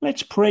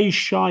 let's praise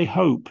Shai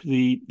Hope,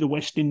 the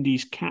West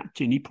Indies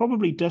captain. He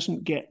probably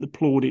doesn't get the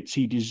plaudits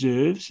he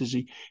deserves, as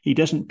he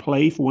doesn't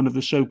play for one of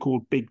the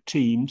so-called big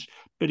teams,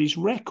 but his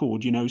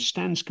record,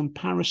 stands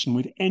comparison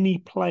with any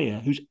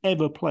player who's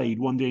ever played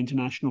one-day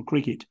international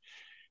cricket.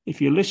 If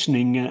you're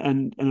listening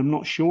and I'm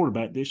not sure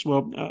about this,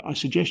 well, I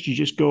suggest you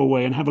just go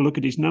away and have a look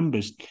at his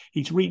numbers.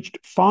 He's reached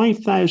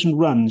 5,000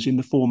 runs in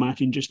the format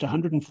in just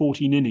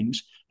 114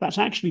 innings. That's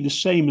actually the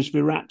same as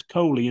Virat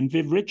Kohli and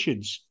Viv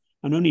Richards.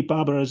 And only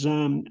Babar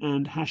Azam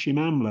and Hashim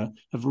Amla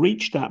have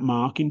reached that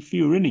mark in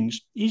fewer innings.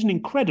 He's an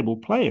incredible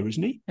player,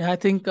 isn't he? Yeah, I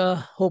think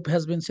hope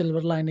has been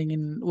silver lining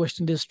in West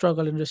Indies'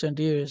 struggle in recent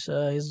years.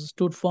 He's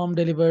stood firm,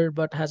 delivered,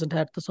 but hasn't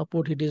had the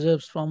support he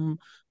deserves from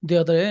the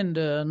other end.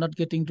 Not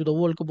getting to the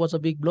World Cup was a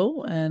big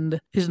blow, and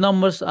his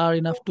numbers are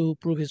enough to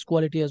prove his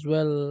quality as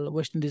well.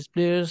 West Indies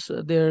players,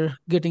 they're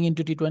getting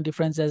into T20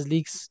 franchise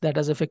leagues. That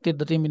has affected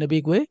the team in a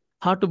big way.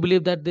 Hard to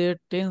believe that they're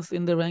 10th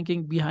in the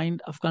ranking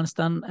behind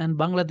Afghanistan and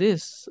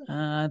Bangladesh.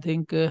 I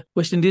think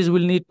West Indies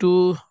will need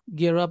to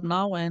gear up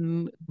now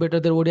and better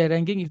their ODI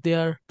ranking if they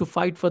are to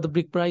fight for the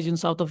big prize in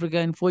South Africa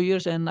in 4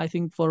 years. And I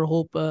think for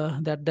Hope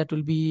that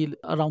will be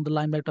around the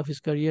limelight of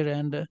his career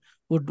and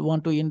would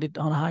want to end it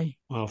on high.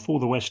 Well, for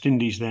the West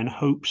Indies then,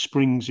 hope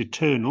springs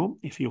eternal,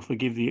 if you'll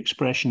forgive the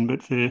expression,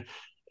 but for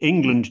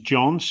England,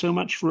 John, so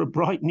much for a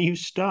bright new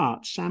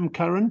start. Sam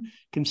Curran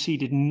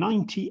conceded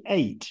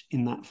 98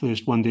 in that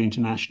first one-day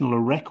international, a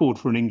record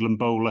for an England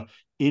bowler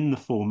in the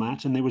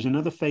format. And there was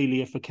another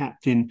failure for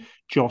captain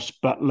Jos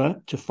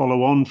Buttler to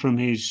follow on from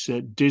his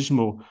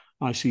dismal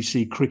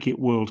ICC Cricket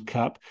World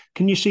Cup.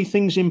 Can you see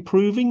things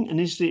improving? And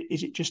is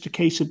it just a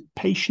case of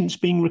patience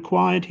being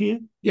required here?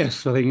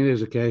 Yes, I think it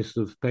is a case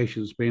of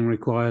patience being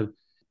required.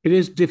 It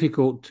is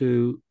difficult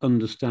to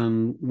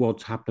understand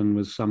what's happened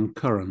with Sam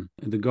Curran,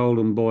 the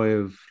golden boy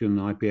of an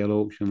IPL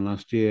auction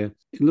last year.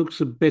 It looks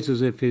a bit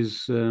as if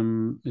his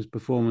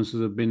performances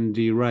have been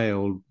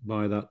derailed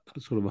by that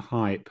sort of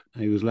hype.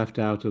 He was left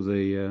out of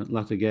the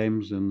latter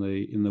games in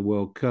the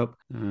World Cup.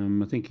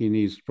 I think he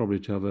needs probably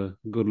to have a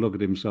good look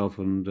at himself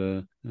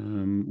and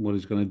what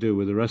he's going to do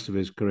with the rest of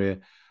his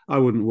career. I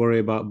wouldn't worry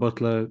about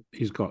Buttler.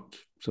 He's got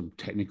some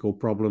technical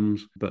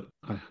problems, but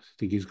I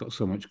think he's got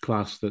so much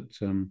class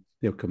that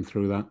he'll come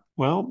through that.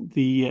 Well,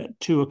 the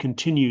tour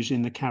continues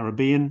in the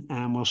Caribbean,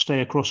 and we'll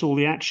stay across all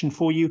the action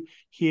for you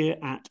here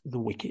at the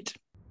Wicket.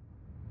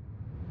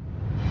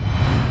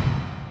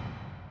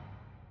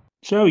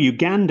 So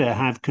Uganda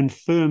have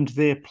confirmed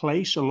their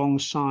place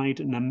alongside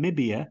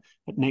Namibia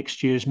at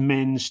next year's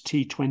Men's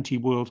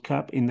T20 World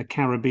Cup in the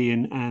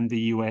Caribbean and the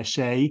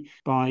USA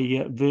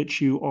by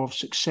virtue of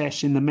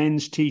success in the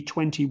Men's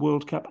T20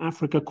 World Cup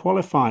Africa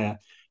qualifier.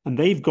 And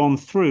they've gone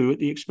through at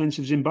the expense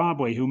of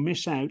Zimbabwe, who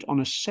miss out on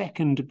a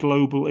second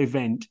global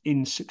event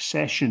in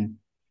succession.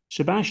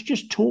 Subas,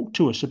 just talk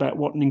to us about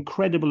what an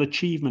incredible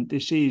achievement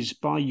this is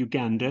by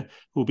Uganda,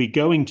 who will be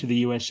going to the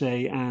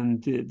USA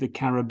and the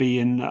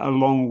Caribbean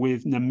along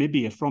with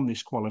Namibia from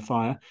this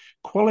qualifier,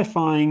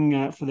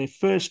 qualifying for their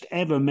first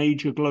ever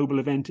major global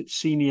event at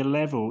senior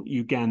level,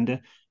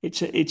 Uganda.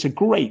 It's a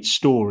great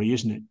story,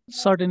 isn't it?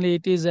 Certainly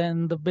it is,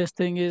 and the best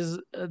thing is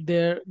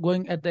they're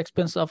going at the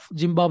expense of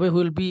Zimbabwe, who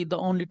will be the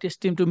only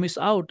test team to miss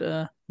out.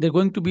 They're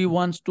going to be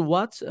ones to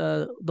watch,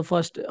 the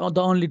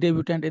only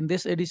debutant in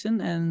this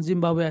edition, and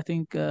Zimbabwe, I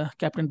think,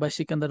 captained by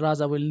Sikandar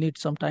Raja, will need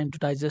some time to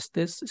digest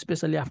this,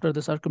 especially after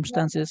the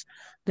circumstances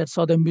that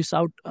saw them miss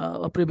out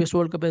a previous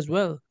World Cup as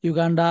well.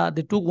 Uganda,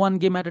 they took one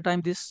game at a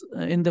time this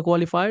in the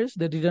qualifiers.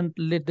 They didn't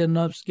let their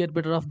nerves get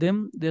better of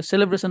them. Their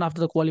celebration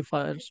after the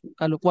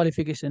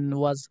qualification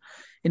was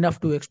enough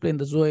to explain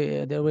the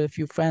joy. There were a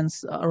few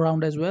fans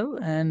around as well,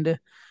 and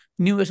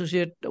new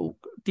associate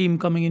team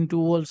coming into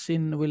world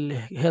scene will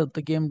help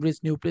the game reach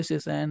new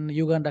places. And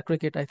Uganda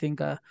cricket, I think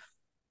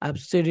I've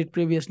said it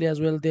previously as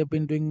well, they've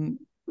been doing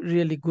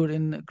really good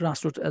in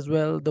grassroots as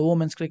well. The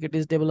women's cricket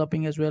is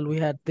developing as well. We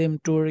had them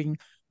touring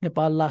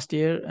Nepal last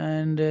year,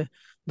 and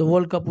the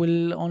World Cup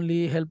will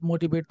only help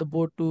motivate the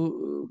board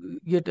to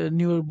get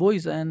newer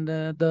boys, and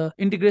the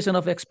integration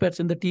of experts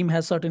in the team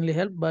has certainly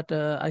helped, but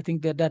I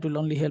think that will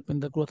only help in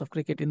the growth of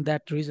cricket in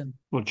that region.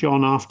 Well,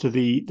 John, after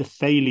the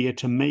failure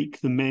to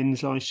make the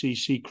men's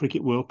ICC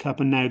Cricket World Cup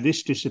and now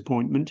this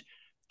disappointment,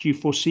 do you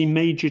foresee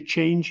major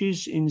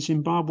changes in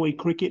Zimbabwe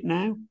cricket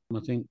now? I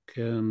think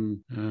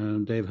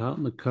Dave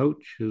Harton, the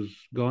coach, has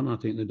gone. I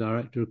think the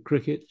director of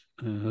cricket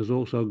has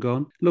also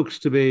gone. Looks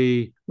to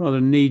be rather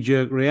a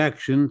knee-jerk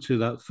reaction to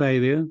that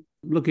failure.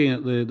 Looking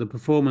at the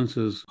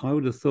performances, I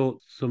would have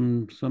thought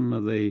some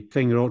of the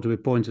finger ought to be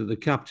pointed at the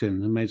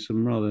captain, and made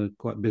some rather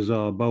quite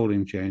bizarre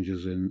bowling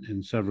changes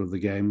in several of the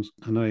games.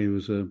 I know he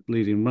was a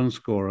leading run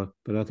scorer,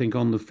 but I think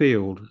on the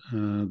field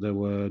there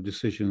were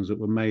decisions that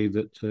were made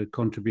that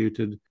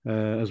contributed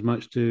as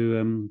much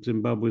to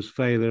Zimbabwe's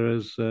failure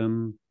as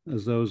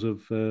those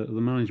of the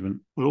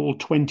management. Well, all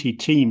 20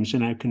 teams are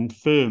now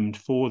confirmed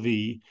for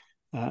the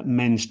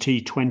Men's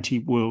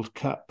T20 World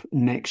Cup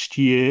next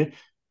year,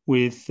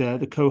 with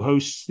the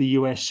co-hosts, the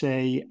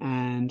USA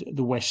and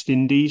the West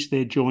Indies.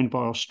 They're joined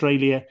by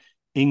Australia,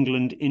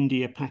 England,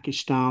 India,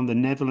 Pakistan, the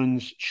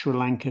Netherlands, Sri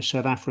Lanka,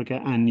 South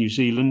Africa and New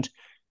Zealand.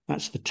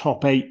 That's the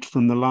top 8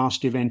 from the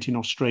last event in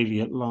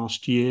Australia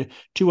last year.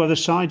 2 other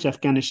sides,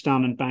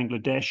 Afghanistan and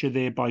Bangladesh, are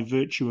there by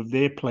virtue of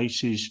their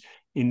places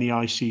in the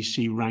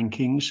ICC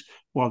rankings,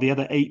 while the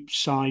other 8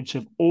 sides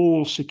have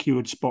all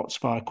secured spots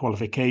via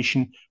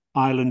qualification: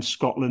 Ireland,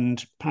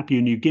 Scotland,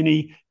 Papua New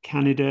Guinea,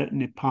 Canada,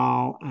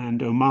 Nepal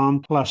and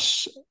Oman,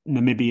 plus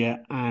Namibia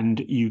and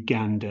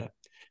Uganda.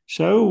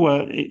 So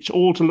it's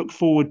all to look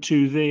forward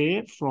to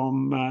there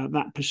from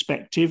that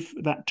perspective,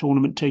 that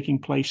tournament taking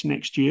place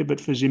next year. But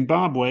for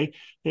Zimbabwe,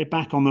 they're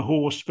back on the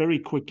horse very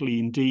quickly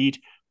indeed,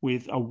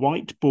 with a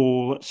white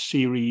ball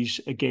series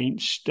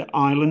against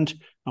Ireland,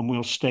 and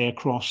we'll stay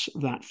across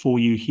that for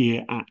you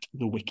here at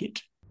the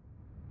Wicket.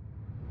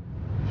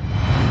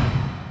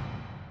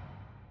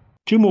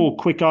 2 more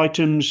quick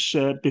items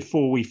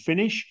before we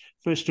finish.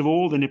 First of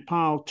all, the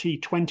Nepal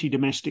T20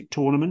 domestic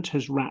tournament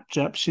has wrapped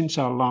up since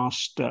our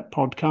last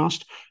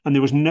podcast, and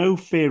there was no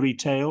fairy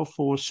tale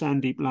for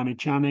Sandeep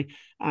Lamichhane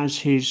as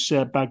his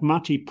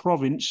Bagmati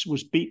province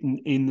was beaten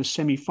in the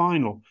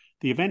semi-final.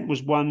 The event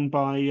was won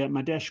by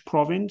Madhesh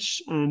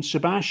province, and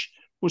Subas,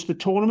 was the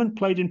tournament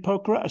played in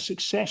Pokhara a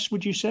success,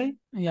 would you say?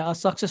 Yeah, a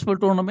successful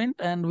tournament,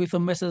 and with a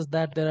message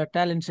that there are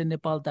talents in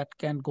Nepal that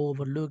can't go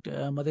overlooked.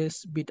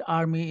 Madhesh beat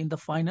Army in the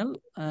final.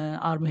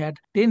 Army had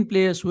 10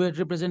 players who had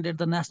represented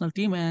the national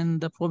team, and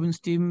the province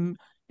team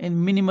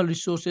in minimal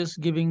resources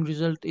giving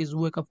result is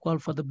wake-up call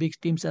for the big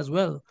teams as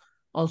well.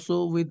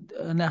 Also, with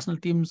national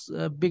teams,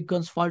 big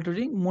guns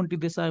faltering, Monty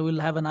Desai will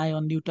have an eye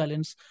on new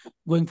talents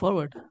going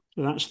forward.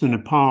 So that's the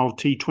Nepal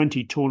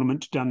T20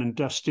 tournament done and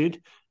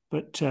dusted.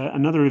 But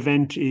another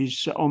event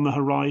is on the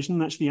horizon.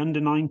 That's the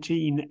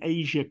Under-19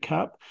 Asia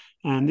Cup.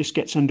 And this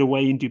gets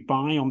underway in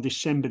Dubai on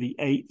December the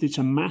 8th. It's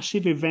a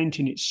massive event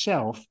in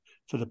itself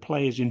for the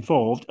players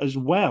involved, as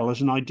well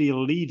as an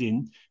ideal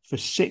lead-in for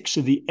 6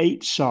 of the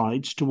 8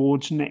 sides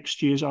towards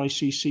next year's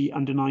ICC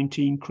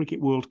Under-19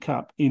 Cricket World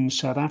Cup in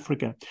South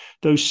Africa.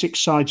 Those 6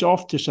 sides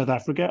off to South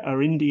Africa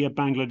are India,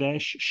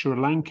 Bangladesh, Sri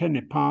Lanka,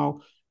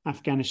 Nepal,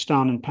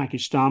 Afghanistan and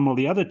Pakistan, while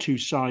the other 2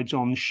 sides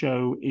on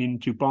show in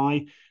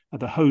Dubai are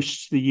the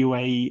hosts, the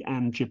UAE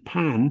and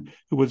Japan,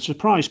 who were the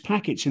surprise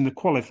packets in the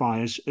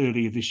qualifiers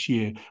earlier this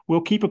year. We'll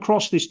keep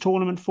across this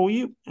tournament for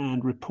you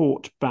and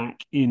report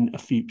back in a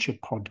future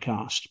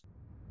podcast.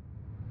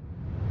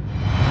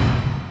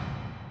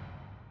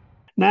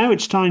 Now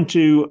it's time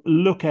to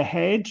look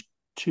ahead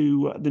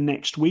to the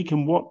next week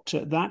and what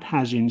that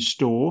has in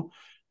store.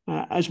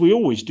 As we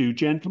always do,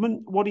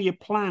 gentlemen, what are your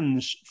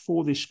plans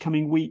for this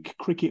coming week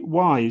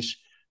cricket-wise?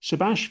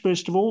 Subas,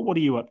 first of all, what are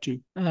you up to?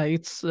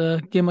 It's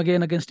game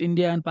again against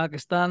India and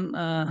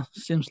Pakistan.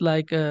 Seems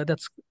like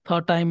that's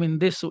third time in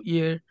this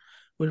year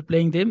we're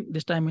playing them,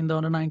 this time in the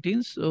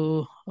Under-19s.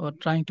 So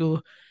trying to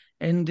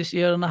end this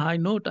year on a high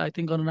note. I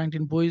think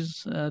Under-19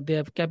 boys, they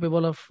are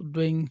capable of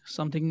doing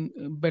something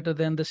better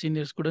than the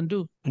seniors couldn't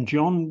do. And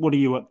John, what are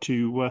you up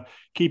to?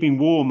 Keeping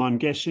warm, I'm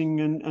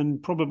guessing,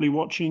 and probably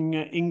watching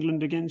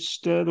England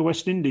against the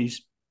West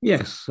Indies.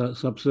 Yes,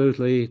 that's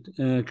absolutely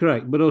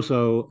correct. But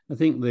also, I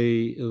think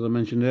as I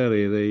mentioned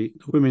earlier, the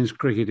women's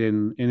cricket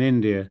in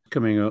India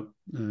coming up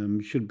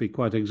should be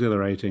quite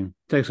exhilarating.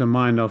 Take some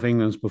mind off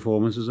England's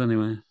performances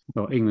anyway,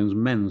 or England's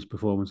men's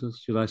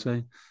performances, should I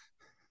say?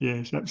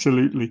 Yes,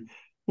 absolutely.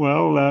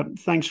 Well,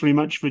 thanks very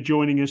much for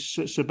joining us,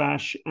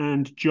 Subas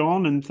and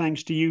John, and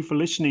thanks to you for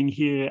listening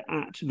here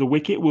at The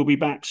Wicket. We'll be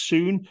back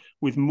soon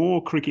with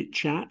more cricket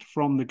chat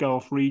from the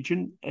Gulf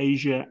region,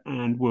 Asia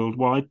and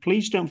worldwide.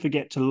 Please don't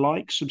forget to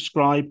like,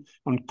 subscribe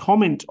and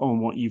comment on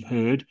what you've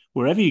heard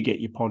wherever you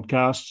get your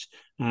podcasts,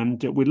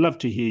 and we'd love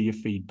to hear your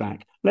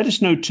feedback. Let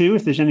us know too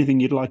if there's anything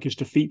you'd like us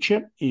to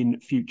feature in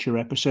future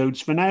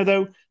episodes. For now,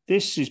 though,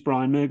 this is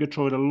Brian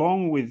Murgatroyd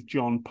along with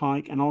John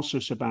Pike and also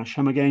Subas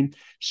Humagain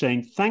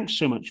saying thanks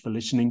so much for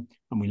listening,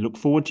 and we look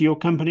forward to your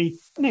company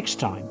next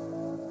time.